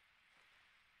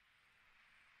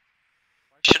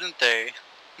 Shouldn't they?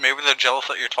 Maybe they're jealous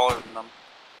that you're taller than them.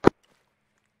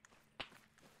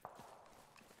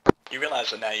 You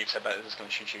realise that now you've said that it's going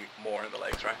to shoot you more in the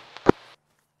legs, right?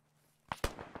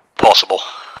 Possible.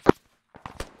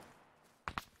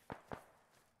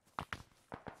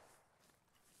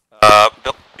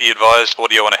 Be advised,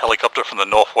 audio on a helicopter from the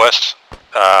northwest.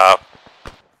 Pray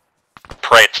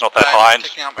it's not that high. I'm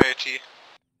taking out my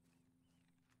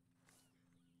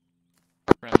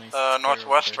AT.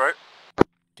 Northwest, right?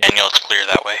 Daniel, it's clear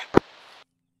that way.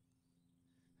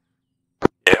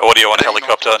 Yeah, audio on a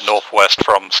helicopter northwest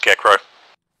from Scarecrow.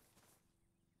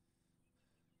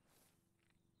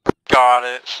 Got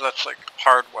it, so that's like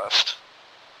hard west.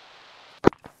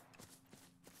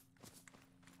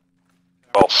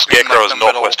 Well, Scarecrow is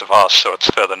northwest of us, so it's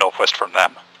further northwest from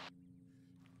them.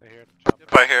 Yep,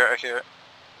 I hear it.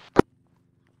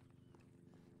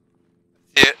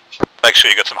 See it. Make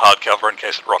sure you got some hard cover in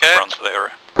case it rocket runs for the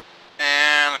area.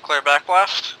 And a clear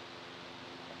backblast.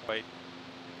 Wait.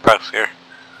 Right here.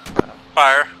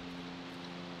 Fire.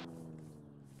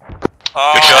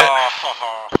 Good shot.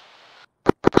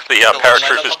 The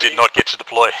paratroopers did not get to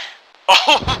deploy.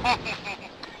 Oh!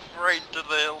 Right into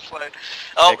the hillside.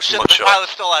 Oh Excellent shit, the shot.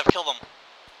 pilot's still alive, kill them.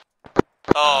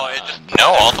 Oh, it just... No,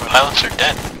 all the pilots are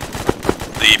dead.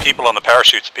 The people on the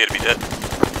parachutes appear to be dead.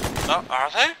 Oh, are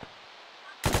they?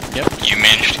 Yep, you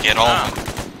managed to get all of them.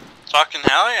 Fucking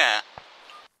hell yeah.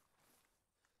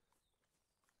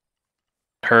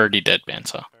 Heard he dead,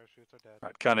 Bandsaw.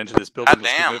 Right, can't enter this building.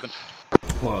 Let's keep moving.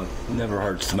 Well, it never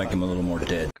hurts to make him a little more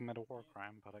dead. Commit a war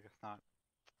crime, but I guess not.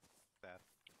 Bad.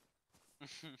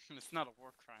 It's not a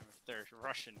war crime if they're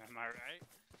Russian, am I right?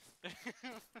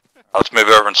 Let's move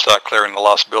over and start clearing the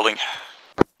last building.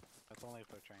 That's only if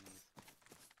they're Chinese.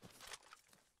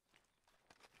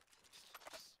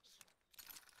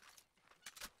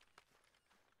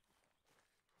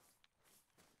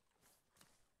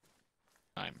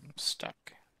 I'm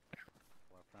stuck.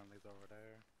 Friendly's over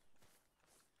there.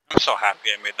 I'm so happy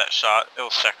I made that shot. It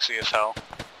was sexy as hell.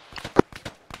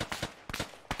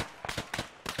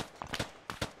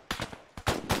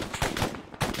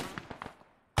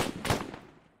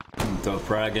 Throw a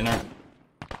frag in there.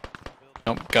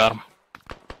 Nope, got him.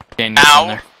 Daniel's in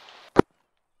there.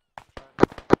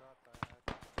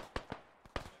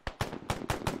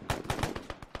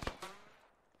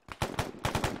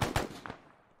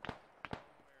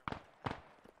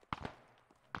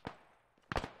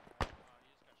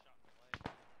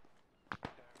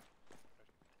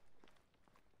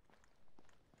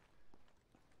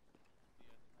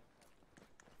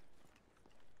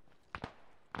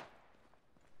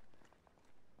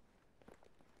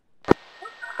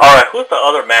 Alright, who's the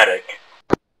other medic?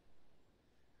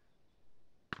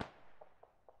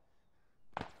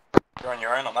 You're on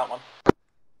your own on that one.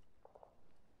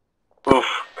 Oof,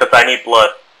 because I need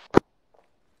blood.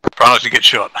 Try not to get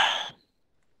shot.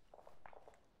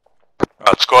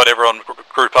 Alright, squad, everyone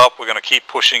group up. We're going to keep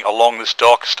pushing along this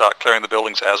dock, start clearing the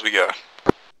buildings as we go.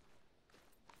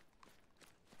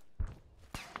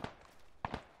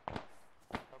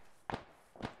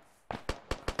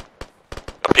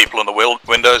 Got people in the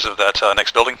windows of that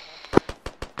next building.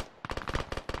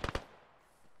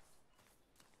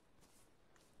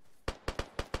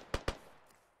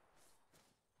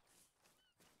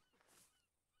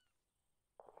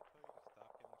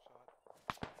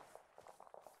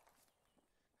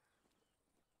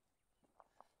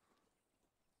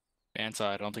 Bandsaw,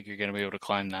 I don't think you're gonna be able to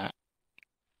climb that.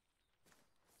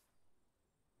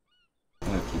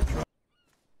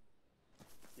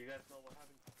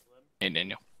 Hey,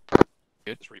 Daniel.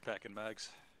 Good. Just repacking mags.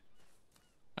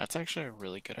 That's actually a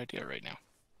really good idea right now.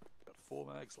 Got 4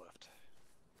 mags left.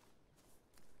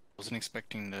 Wasn't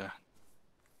expecting to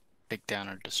take down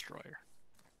our destroyer.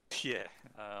 Yeah,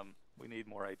 we need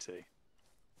more AT.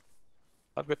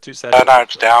 I've got 2 satchels. Cyanide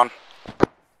down.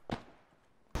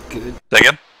 Good. Say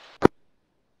again?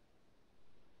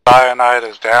 Cyanide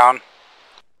is down.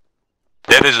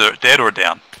 Dead or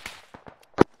down?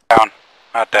 Down.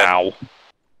 Not dead. Ow.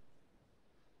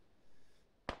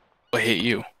 hit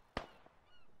you?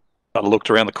 I looked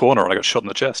around the corner and I got shot in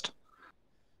the chest.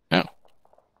 No.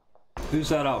 Who's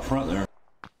that out front there?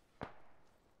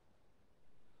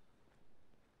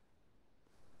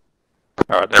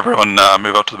 Alright, everyone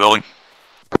move up to the building.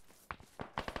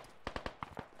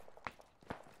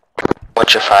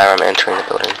 Watch your fire, I'm entering the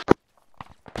building.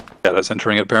 Yeah, that's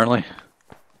entering it apparently.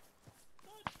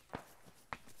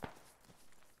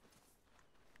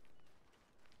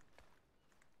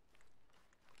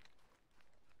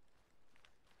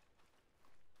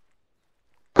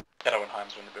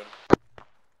 Hedowinheim's in the building.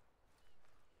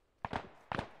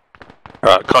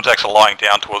 Alright, contacts are lying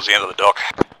down towards the end of the dock.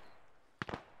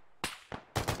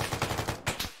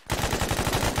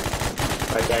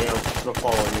 Alright, Daniel, I'm just gonna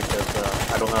follow you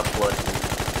because I don't have blood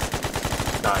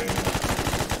to die anymore.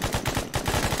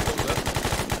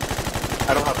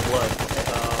 I don't have blood.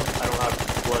 I don't have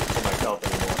blood for myself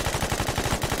anymore.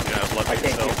 You don't have blood for I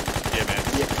can't yourself? Yeah, man.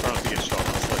 Try not to get shot,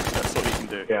 honestly. That's all you can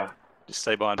do. Yeah. Just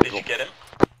stay behind Did people. you get it?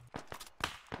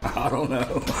 I don't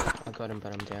know. I got him,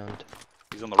 but I'm downed.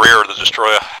 He's on the rear of the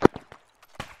destroyer.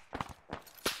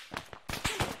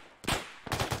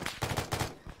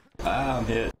 I'm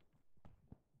hit.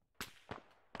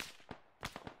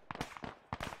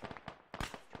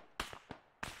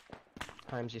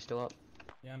 Himes, you still up?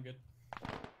 Yeah, I'm good.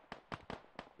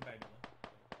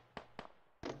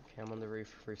 Okay, I'm on the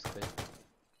roof. Roof's clear.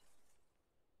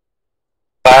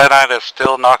 Cyanide is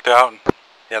still knocked out.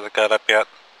 He hasn't got up yet.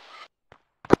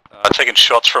 Taking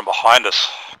shots from behind us.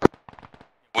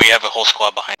 We have a whole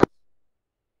squad behind.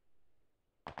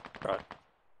 Right.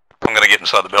 I'm gonna get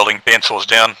inside the building. Bansaw's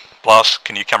down. Blast,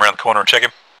 can you come around the corner and check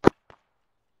him?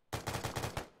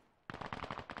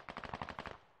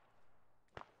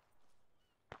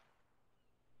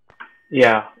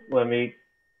 Yeah, let me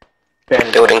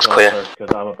bandage Building's myself clear. first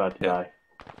because I'm about to die.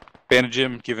 Bandage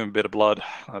him, give him a bit of blood.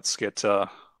 Let's get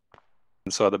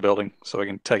inside the building so we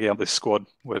can take out this squad.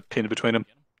 We're pinned between them.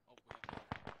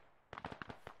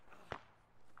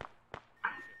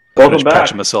 Welcome back.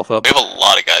 Patching myself up. We have a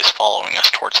lot of guys following us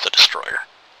towards the destroyer.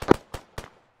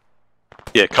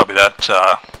 Yeah, copy that.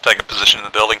 Take a position in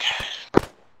the building.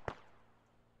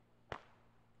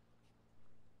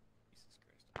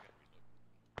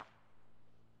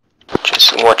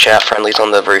 Just watch out, friendlies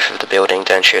on the roof of the building,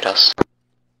 don't shoot us.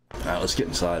 Alright, let's get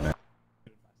inside, man.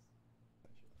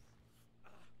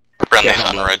 Friendly's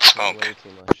on red smoke. Way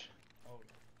too much.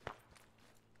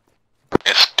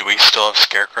 Yes, do we still have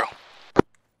Scarecrow?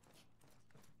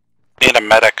 Need a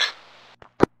medic.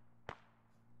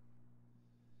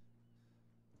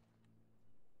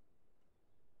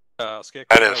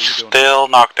 Scarecrow, That how is are you doing? still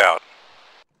knocked out.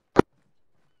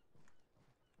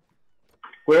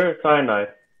 Where is Cyanide?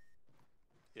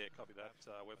 Yeah, copy that.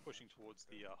 We're pushing towards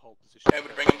the hold position. Yeah,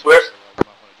 but bring him to Where? So, you might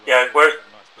wanna join Yeah, us. where's There's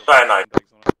a nice building Cyanide? with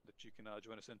bags on it that you can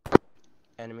join us in.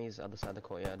 Enemies other side of the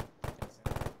courtyard.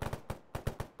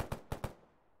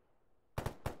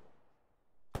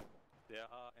 There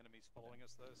are enemies following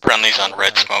us though. Friendly's on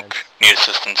red smoke. Need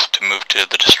assistance to move to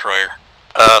the destroyer.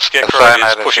 Scarecrow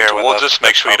Cyanide is is pushing here with towards us. us.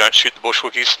 Make sure you don't shoot the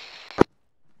bushwookies.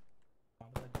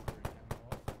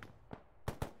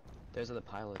 Those are the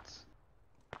pilots.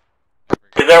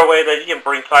 Is there a way that you can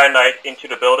bring Cyanide into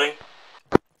the building?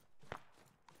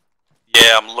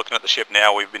 Yeah, I'm looking at the ship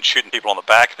now. We've been shooting people on the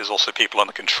back. There's also people in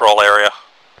the control area.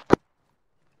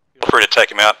 Feel free to take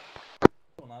them out.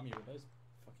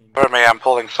 For me, I'm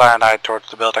pulling Cyanide towards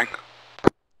the building.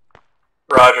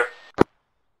 Roger.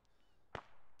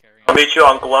 I'll meet you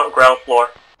on ground floor.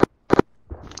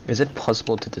 Is it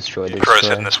possible to destroy the Crow's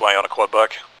heading destroyer? this way on a quad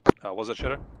bike. Was it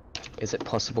Shadow? Is it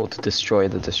possible to destroy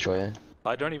the destroyer?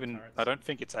 I don't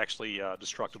think it's actually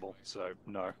destructible, so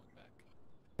no.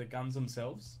 The guns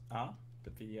themselves are,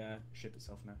 but the ship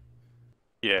itself no.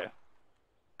 Yeah.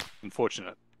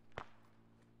 Unfortunate.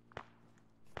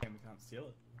 And we can't steal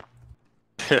it.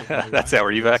 That's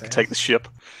our evac. Take the ship.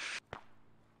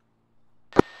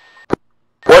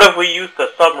 What if we use the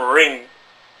submarine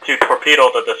to torpedo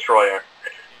the destroyer?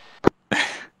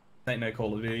 Ain't no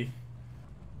Call of Duty.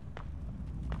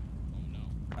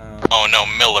 Oh no,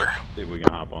 Miller. See if we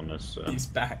can hop on this He's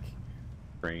back.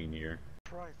 train here.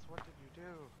 Christ, what did you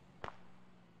do?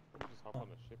 Let me just hop on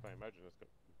the ship. I imagine it's good.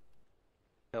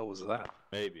 Hell was that?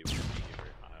 Maybe we can't get very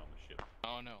high on the ship.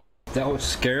 Oh no. That was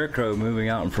Scarecrow moving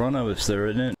out in front of us there,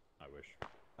 isn't it? I wish.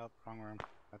 Oh, wrong room,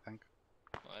 I think.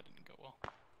 Well, that didn't go well.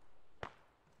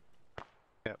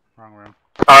 Yep, wrong room.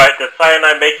 Alright, did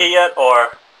Cyanide make it yet, or?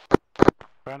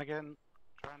 Trying to get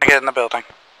Get in the building.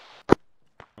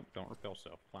 Oh, don't repel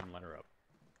self. Climb ladder up.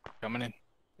 Coming in.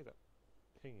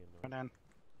 in.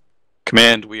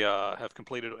 Command, we have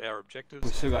completed our objectives.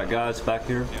 We still got guys back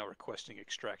here. Now requesting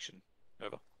extraction.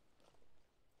 Over.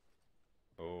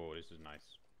 Oh, this is nice.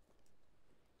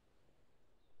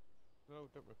 No,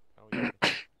 don't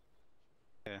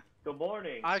Yeah. Good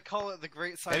morning. I call it the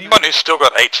Great Silent. Anyone who's still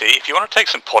got AT, if you want to take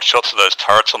some pot shots of those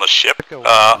turrets on the ship,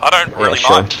 I don't really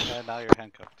mind. Now you're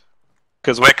handcuffed.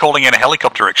 Because we're calling in a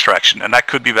helicopter extraction, and that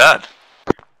could be bad.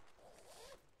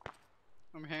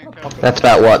 I'm handcuffed. That's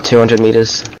about what, 200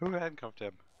 meters? Who handcuffed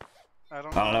him? I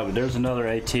don't know, but there's another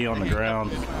AT on the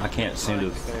ground. I can't seem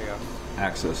to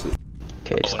access it.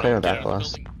 Okay, just clear my back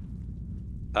blast.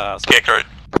 Scarecrow.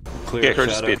 Scarecrow,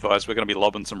 just be advised, we're going to be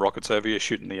lobbing some rockets over you,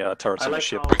 shooting the turrets on the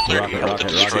ship.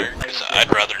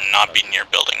 I'd rather not be near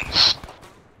buildings.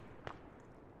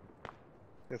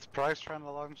 It's Price trying to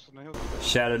launch the nuke.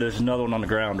 Shadow, there's another one on the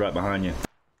ground right behind you.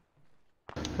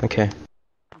 Okay.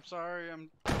 I'm sorry, I'm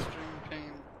extreme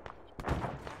pain.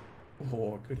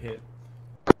 Oh, good hit.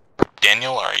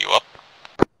 Daniel, are you up?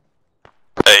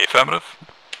 Hey, affirmative.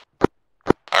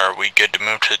 Are we good to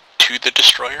move to the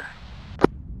destroyer?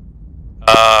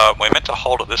 We're meant to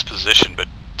hold at this position, but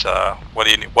what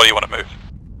do you want to move?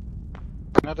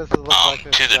 Now does it look like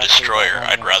to the destroyer.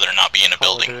 I'd rather not be in a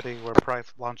building. Where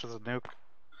Price launches a nuke.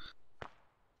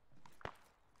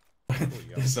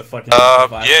 There's a fucking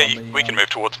yeah, we can move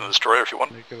towards the destroyer if you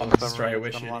want. On the destroyer,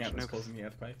 we're shooting at what's causing the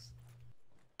earthquakes.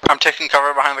 I'm taking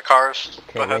cover behind the cars.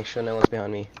 Okay, make sure no one's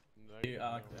behind me.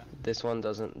 No. This one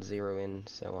doesn't zero in,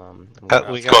 so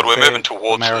Squad, we're moving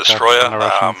towards the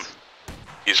destroyer.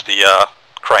 Use the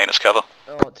crane as cover.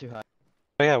 Oh, too high.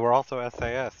 Oh yeah, we're also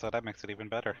SAS, so that makes it even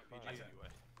better.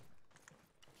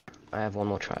 I have one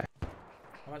more try.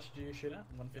 How much did you shoot at?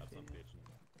 150?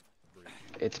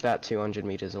 It's about 200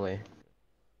 meters away.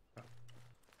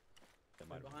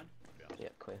 Behind? Yeah,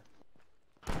 clear.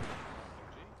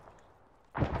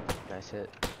 Nice hit.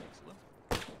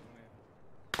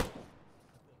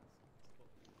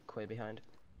 Clear behind.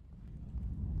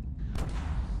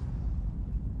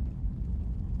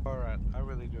 Alright, I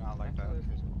really do not like that.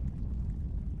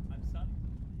 I'm stunned.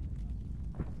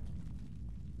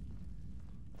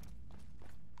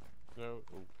 No.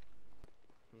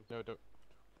 No, don't.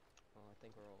 I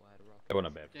think we're all out of rock. That wasn't a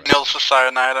bad fight. Nils is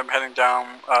cyanide, I'm heading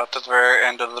down to the very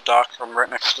end of the dock. I'm right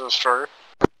next to the destroyer.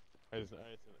 I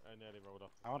nearly rolled off.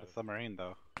 I want a submarine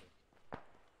though.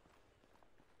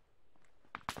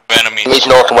 Enemies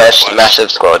northwest, massive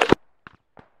squad.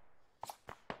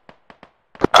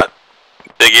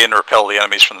 Dig in, repel the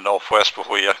enemies from the northwest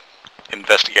before you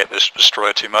investigate this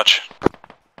destroyer too much.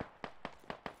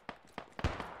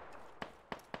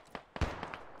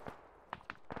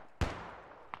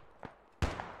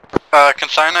 Can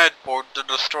cyanide board the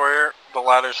destroyer? The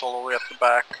ladder's all the way at the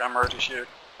back. I'm ready to shoot.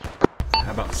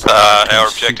 How about our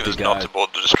objective is not to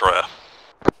board the destroyer.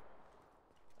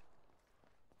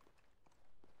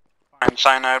 Fine,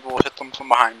 cyanide will hit them from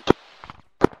behind.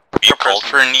 You called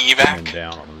for an evac? Coming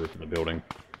down on the roof of the building.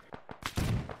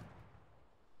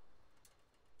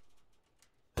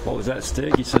 What was that,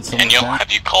 Stig? You said something. Daniel,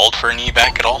 have you called for an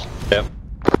evac at all? Yep.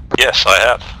 Yes, I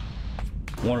have.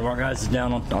 One of our guys is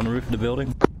down on the roof of the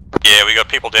building. Yeah, we got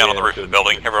people down on the roof of the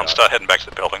building. Everyone start heading back to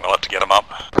the building. We'll have to get them up.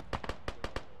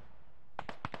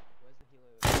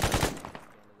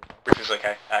 Roof is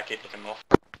okay. Keep looking north.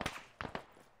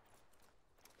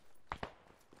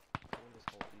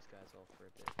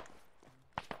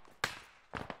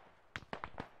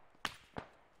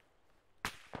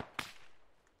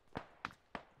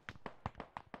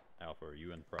 Alpha, are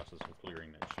you in the process of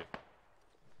clearing that ship?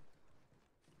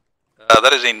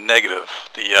 That is a negative.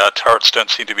 The turrets don't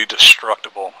seem to be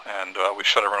destructible, and we've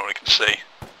shot everyone we can see.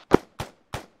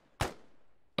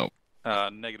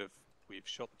 Negative. We've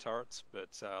shot the turrets,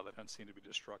 but they don't seem to be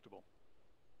destructible.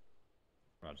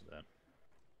 Roger that.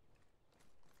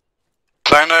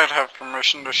 Cyanide have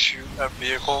permission to shoot at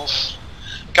vehicles.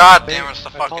 God damn, it's the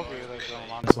fucking.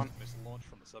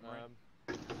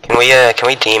 Can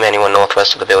we deem anyone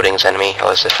northwest of the building as enemy,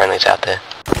 or is there friendlies out there?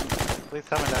 Please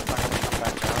tell me that's not gonna come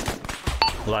back down.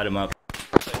 Light him up.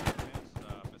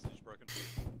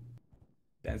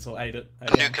 Denzel ate it.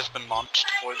 Nuke has been launched,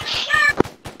 boys.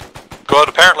 Good.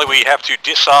 Apparently we have to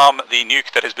disarm the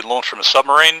nuke that has been launched from a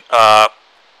submarine.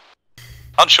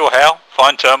 Unsure how.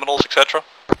 Find terminals, etc.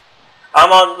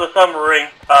 I'm on the submarine.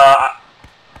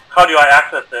 How do I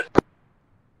access it?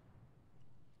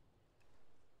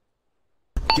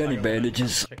 Got any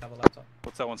bandages? Check out the laptop.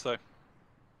 What's that one say?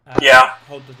 Yeah.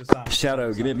 Hold the disarm.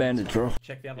 Shadow, give me a bandage, bro.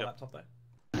 Check the other laptop there.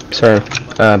 Sorry,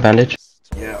 bandage?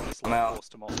 Yeah, I'm out.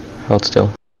 Hold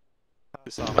still.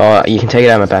 Oh, you can take it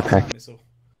out of my backpack.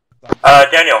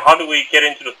 Daniel, how do we get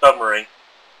into the submarine?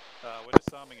 we're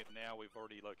disarming it now. We've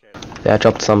already located. Yeah, I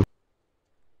dropped some.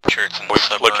 Sure, it's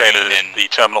we've located the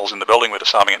terminals in the building. We're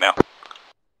disarming it now.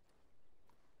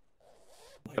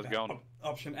 How's it going?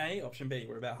 Option A, option B.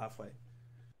 We're about halfway.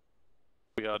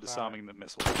 We are disarming the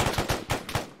missile.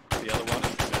 The other one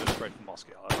is headed straight from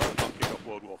Moscow. I'd rather not kick off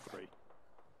World War III.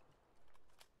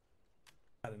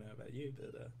 I don't know about you,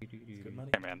 but it's good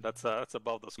money. Hey man, that's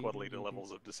above the squad leader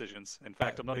levels of decisions. In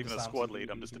fact, I'm not even a squad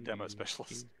lead. I'm just a demo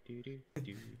specialist. We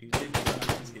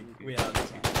are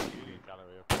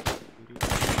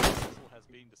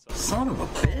Son of a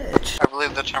bitch! I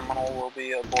believe the terminal will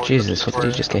be aboard. Jesus, what did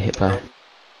you just get hit by?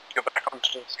 Go back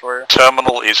onto the destroyer.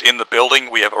 Terminal is in the building.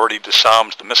 We have already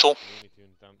disarmed the missile.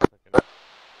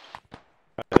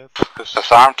 It's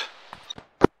disarmed.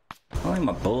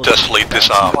 Just lead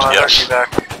disarmed, yes.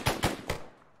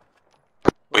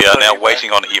 We are now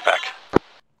waiting on evac.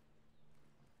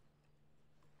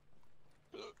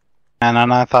 And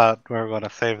then I thought we were going to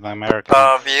save the Americans.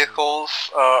 Vehicles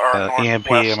are EMP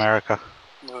northwest. America.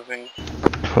 Moving.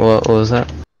 What was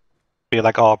that? Be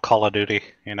like all Call of Duty,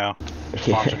 you know.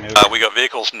 Launch a nuke. We got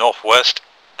vehicles northwest.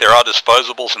 There are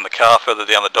disposables in the car further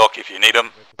down the dock if you need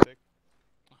them.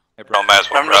 I may as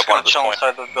well I'm grab just one gonna at this chill point.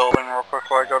 inside the building real quick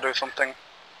while I go do something.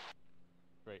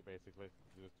 Great, basically.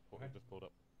 You just pulled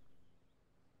up.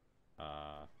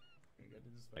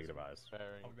 Negative eyes.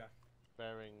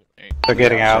 Bearing. They're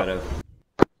getting out.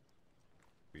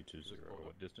 Reaches 0.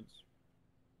 What distance?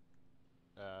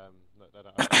 No, I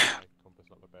don't have my compass,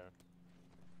 not the bearing.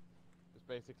 It's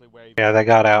basically where you... Yeah, they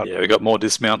got out. Yeah, we got more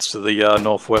dismounts to the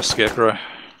northwest, Scarecrow.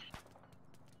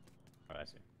 Oh, I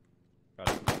see. Got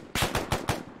it.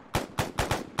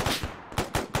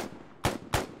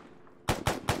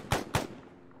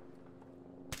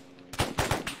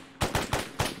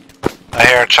 I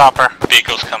hear a chopper.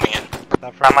 Vehicles coming in.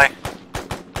 Not friendly.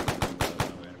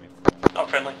 Not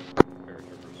friendly.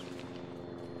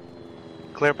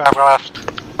 Clear back left.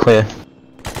 Clear.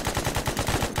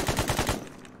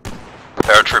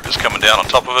 Paratroopers coming down on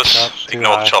top of us.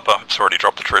 Ignore the chopper. It's already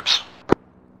dropped the troops.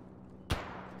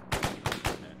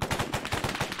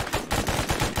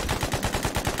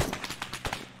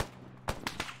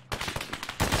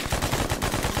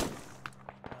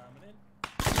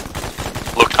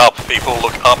 Look up, people.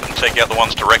 Look up and take out the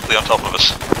ones directly on top of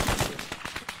us.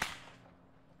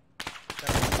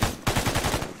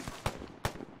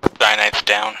 Cyanite's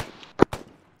down.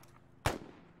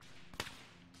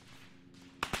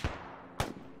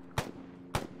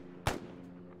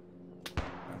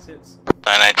 That's it.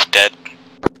 Cyanite's dead.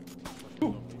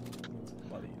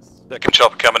 Second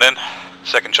chopper coming in.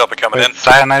 Second chopper coming in.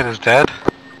 Cyanide is dead?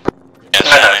 Yeah,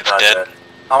 Cyanite's dead.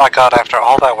 Oh my god, after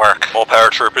all that work. More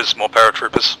paratroopers, more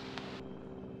paratroopers.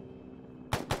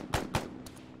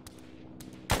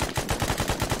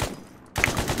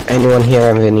 Anyone here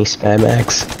have any spare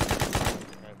mags?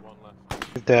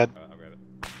 He's dead.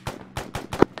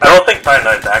 I don't think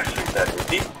Cyanide's actually dead, is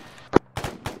he?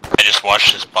 I just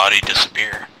watched his body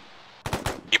disappear.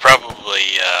 He probably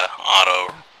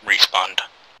auto respawned.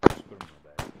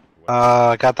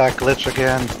 Got that glitch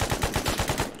again.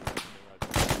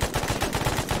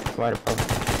 Right above.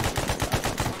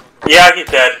 Yeah, he's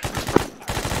dead.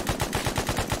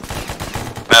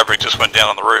 Maverick just went down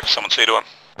on the roof. Someone see to him.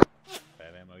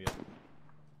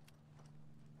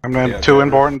 I'm too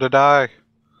important to die.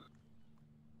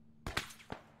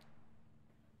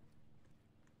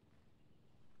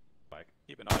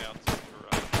 Keep an eye out for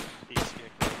east Scarecrow.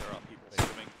 There are people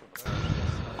swimming from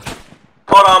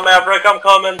Hold on, Maverick, I'm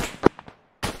coming.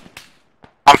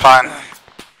 I'm fine.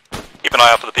 Keep an eye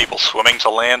out for the people swimming to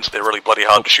land. They're really bloody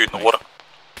hard to shoot in the water.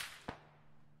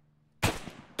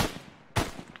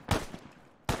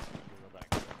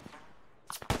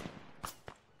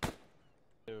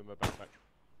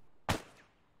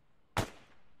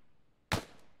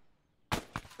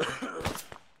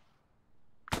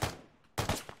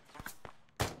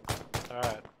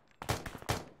 Alright.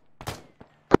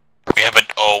 We have a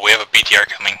BTR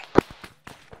coming.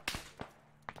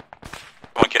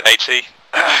 Someone get AT.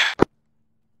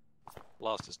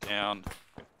 Blast is down.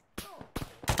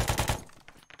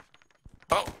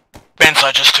 Oh,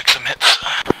 Banzai just took some hits.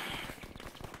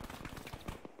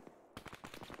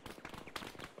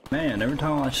 Man, every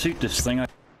time I shoot this thing, Can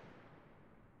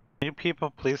you people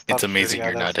please stop It's amazing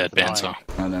shooting you're at not us? dead, It's annoying.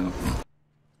 Banzo. I know.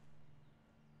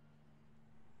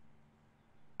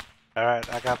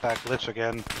 Alright, I got that glitch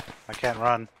again. I can't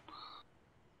run.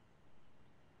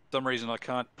 For some reason I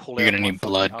can't pull You're out gonna my need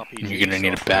blood. fucking RPG, You're gonna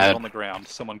need so it bad. on the ground.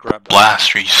 Someone grab that.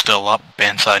 Blast, are you still up?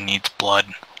 Banzai needs blood.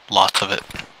 Lots of it.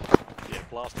 Yeah,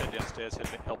 blast head downstairs.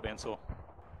 Help Bansaw.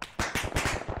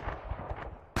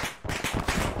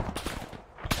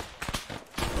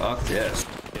 Fuck yes.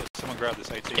 Yeah, someone grab this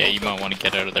AT. Yeah, you might want to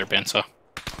get out of there, Benzo.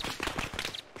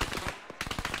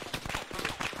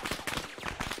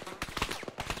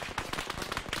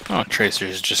 Oh,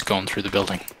 Tracer's just going through the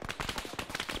building.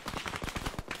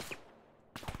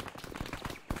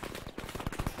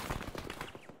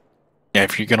 Yeah,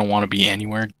 if you're gonna want to be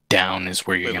anywhere, down is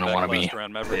where you're gonna want to be.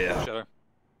 Yeah.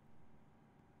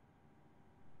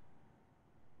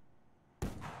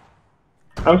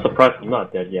 I'm surprised I'm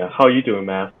not dead yet. How are you doing,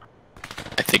 Matt?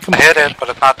 I think I hit it, but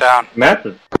it's not down. Matt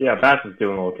is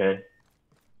doing okay.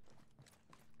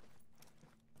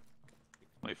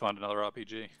 Let me find another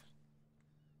RPG.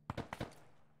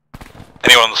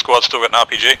 Anyone on the squad still got an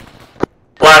RPG?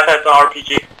 Last has the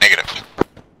RPG. Negative.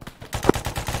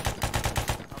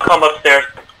 Come upstairs.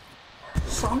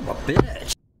 Son of a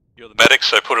bitch. You're the medic,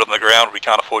 so put it on the ground. We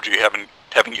can't afford you having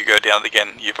you go down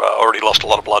again. You've already lost a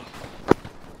lot of blood.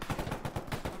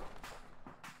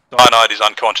 Cyanide is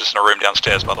unconscious in a room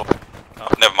downstairs, by the way. Oh,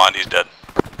 never mind, he's dead.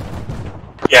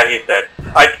 Yeah, he's dead.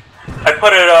 I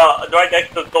put it right next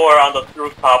to the door on the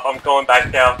rooftop. I'm going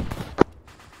back down.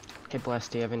 Okay, Bless,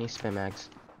 do you have any spin mags?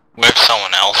 We have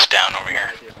someone else down over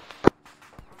here.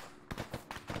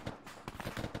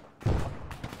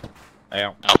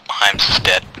 Ow. Nope, Himes is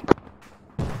dead.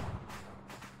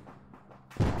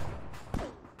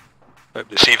 Hope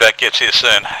the CVAC gets here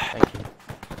soon.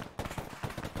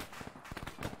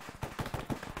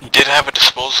 He did have a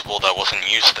disposable that wasn't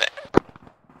used there.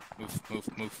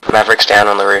 Move. Maverick's down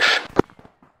on the roof.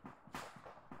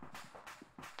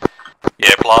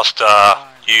 Yeah, Blast,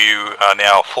 you are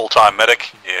now full-time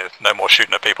medic. Yeah, no more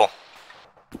shooting at people.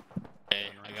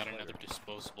 Hey, I got another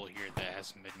disposable here that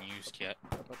hasn't been used yet.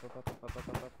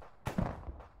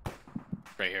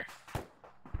 Right here.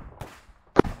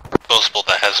 Disposable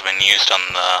that hasn't been used on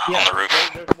the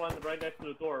roof. There's one right next to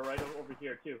the door, right over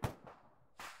here too.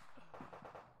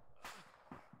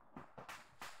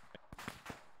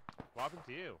 What happened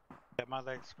to you? Yeah, my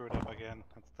leg screwed up again.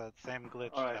 It's that same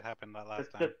glitch that happened that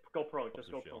last time. Just go pro. Just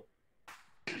go pro.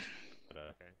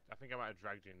 Okay. I think I might have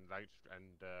dragged you in right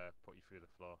and put you through the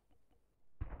floor.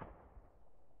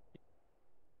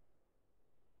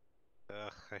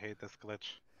 Ugh, I hate this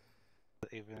glitch.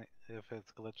 Even if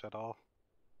it's glitch at all.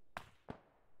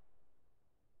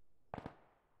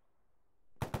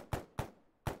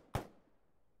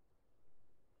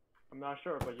 I'm not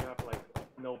sure, but you have like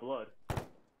no blood.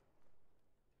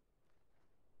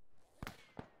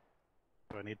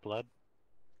 Do I need blood?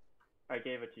 I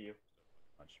gave it to you.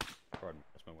 Pardon,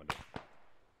 that's my window.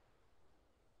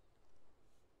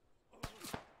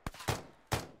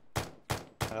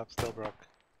 Oh, still broke.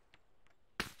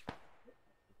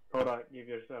 Hold on, give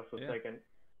yourself a second.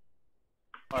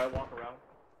 Alright, walk around.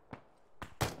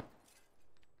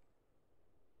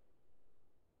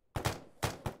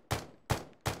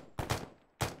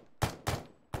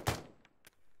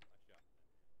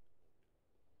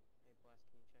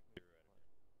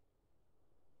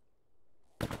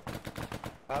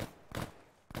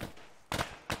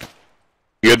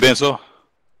 You good, Benzo?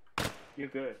 You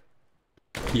good?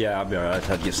 Yeah, I'll be alright. I just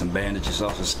had to get some bandages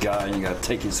off this guy, and you gotta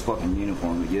take his fucking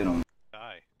uniform to get him.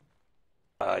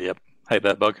 Yep. Hey,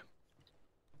 that bug.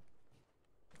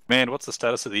 Man, what's the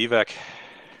status of the evac?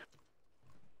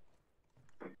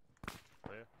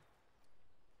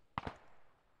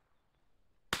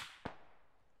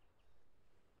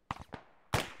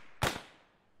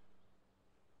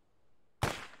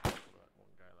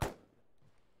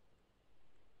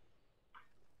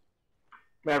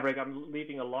 Maverick, I'm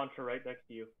leaving a launcher right next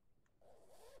to you.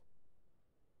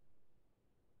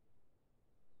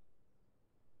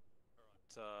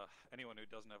 Anyone who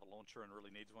doesn't have a launcher and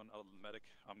really needs one, other than the medic,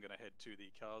 I'm gonna head to the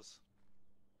cars.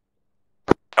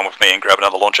 Come with me and grab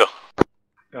another launcher.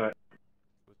 Alright.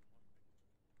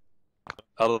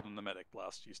 Other than the medic,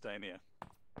 Blast, you stay in here.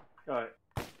 Alright.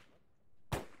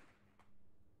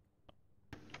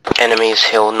 Enemies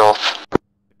hill north.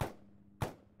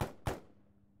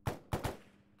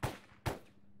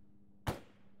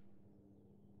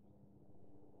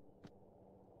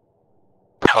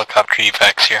 Helicopter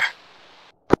evacs here.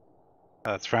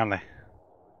 That's friendly.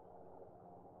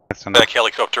 Back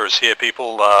helicopter is here,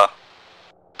 people.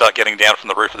 Start getting down from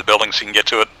the roof of the building so you can get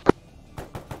to it.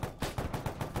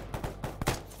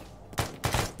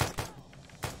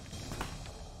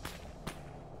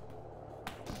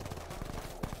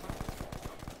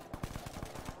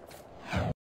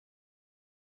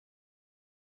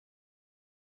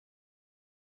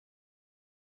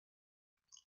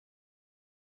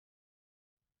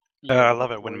 I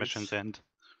love it when missions end.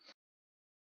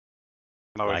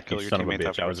 Like you son of a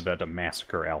bitch, I was about to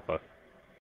massacre Alpha.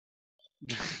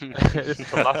 This is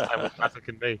the last time with Patrick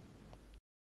and me.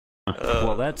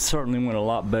 Well, that certainly went a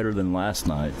lot better than last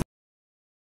night.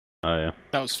 Oh yeah.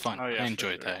 That was fun. Oh, yeah, I for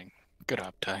enjoyed sure. that. Good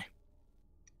job, Ty.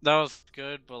 That was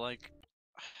good, but like,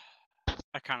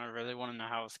 I kind of really want to know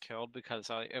how I was killed because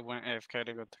I went AFK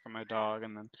to go look at my dog,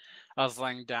 and then I was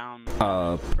laying down.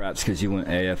 Perhaps because you went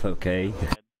AFOK.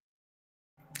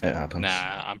 It happens.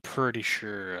 Nah, I'm pretty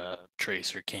sure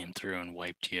Tracer came through and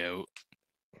wiped you out.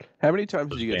 How many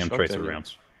times did you get Damn shot, tracer Daniel?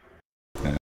 rounds.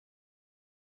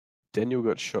 Daniel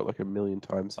got shot like a million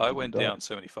times. I went down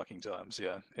so many fucking times,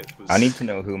 yeah. It was... I need to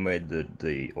know who made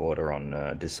the order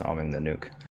on disarming the nuke.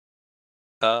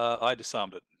 I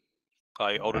disarmed it.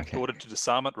 I ordered Okay. to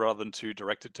disarm it rather than to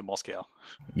direct it to Moscow.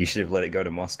 You should have let it go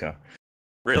to Moscow.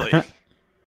 Really?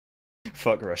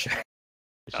 Fuck Russia.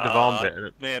 You should have armed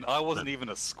it. Man, I wasn't even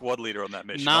a squad leader on that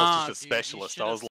mission. I Nah, was just a dude, you specialist. I was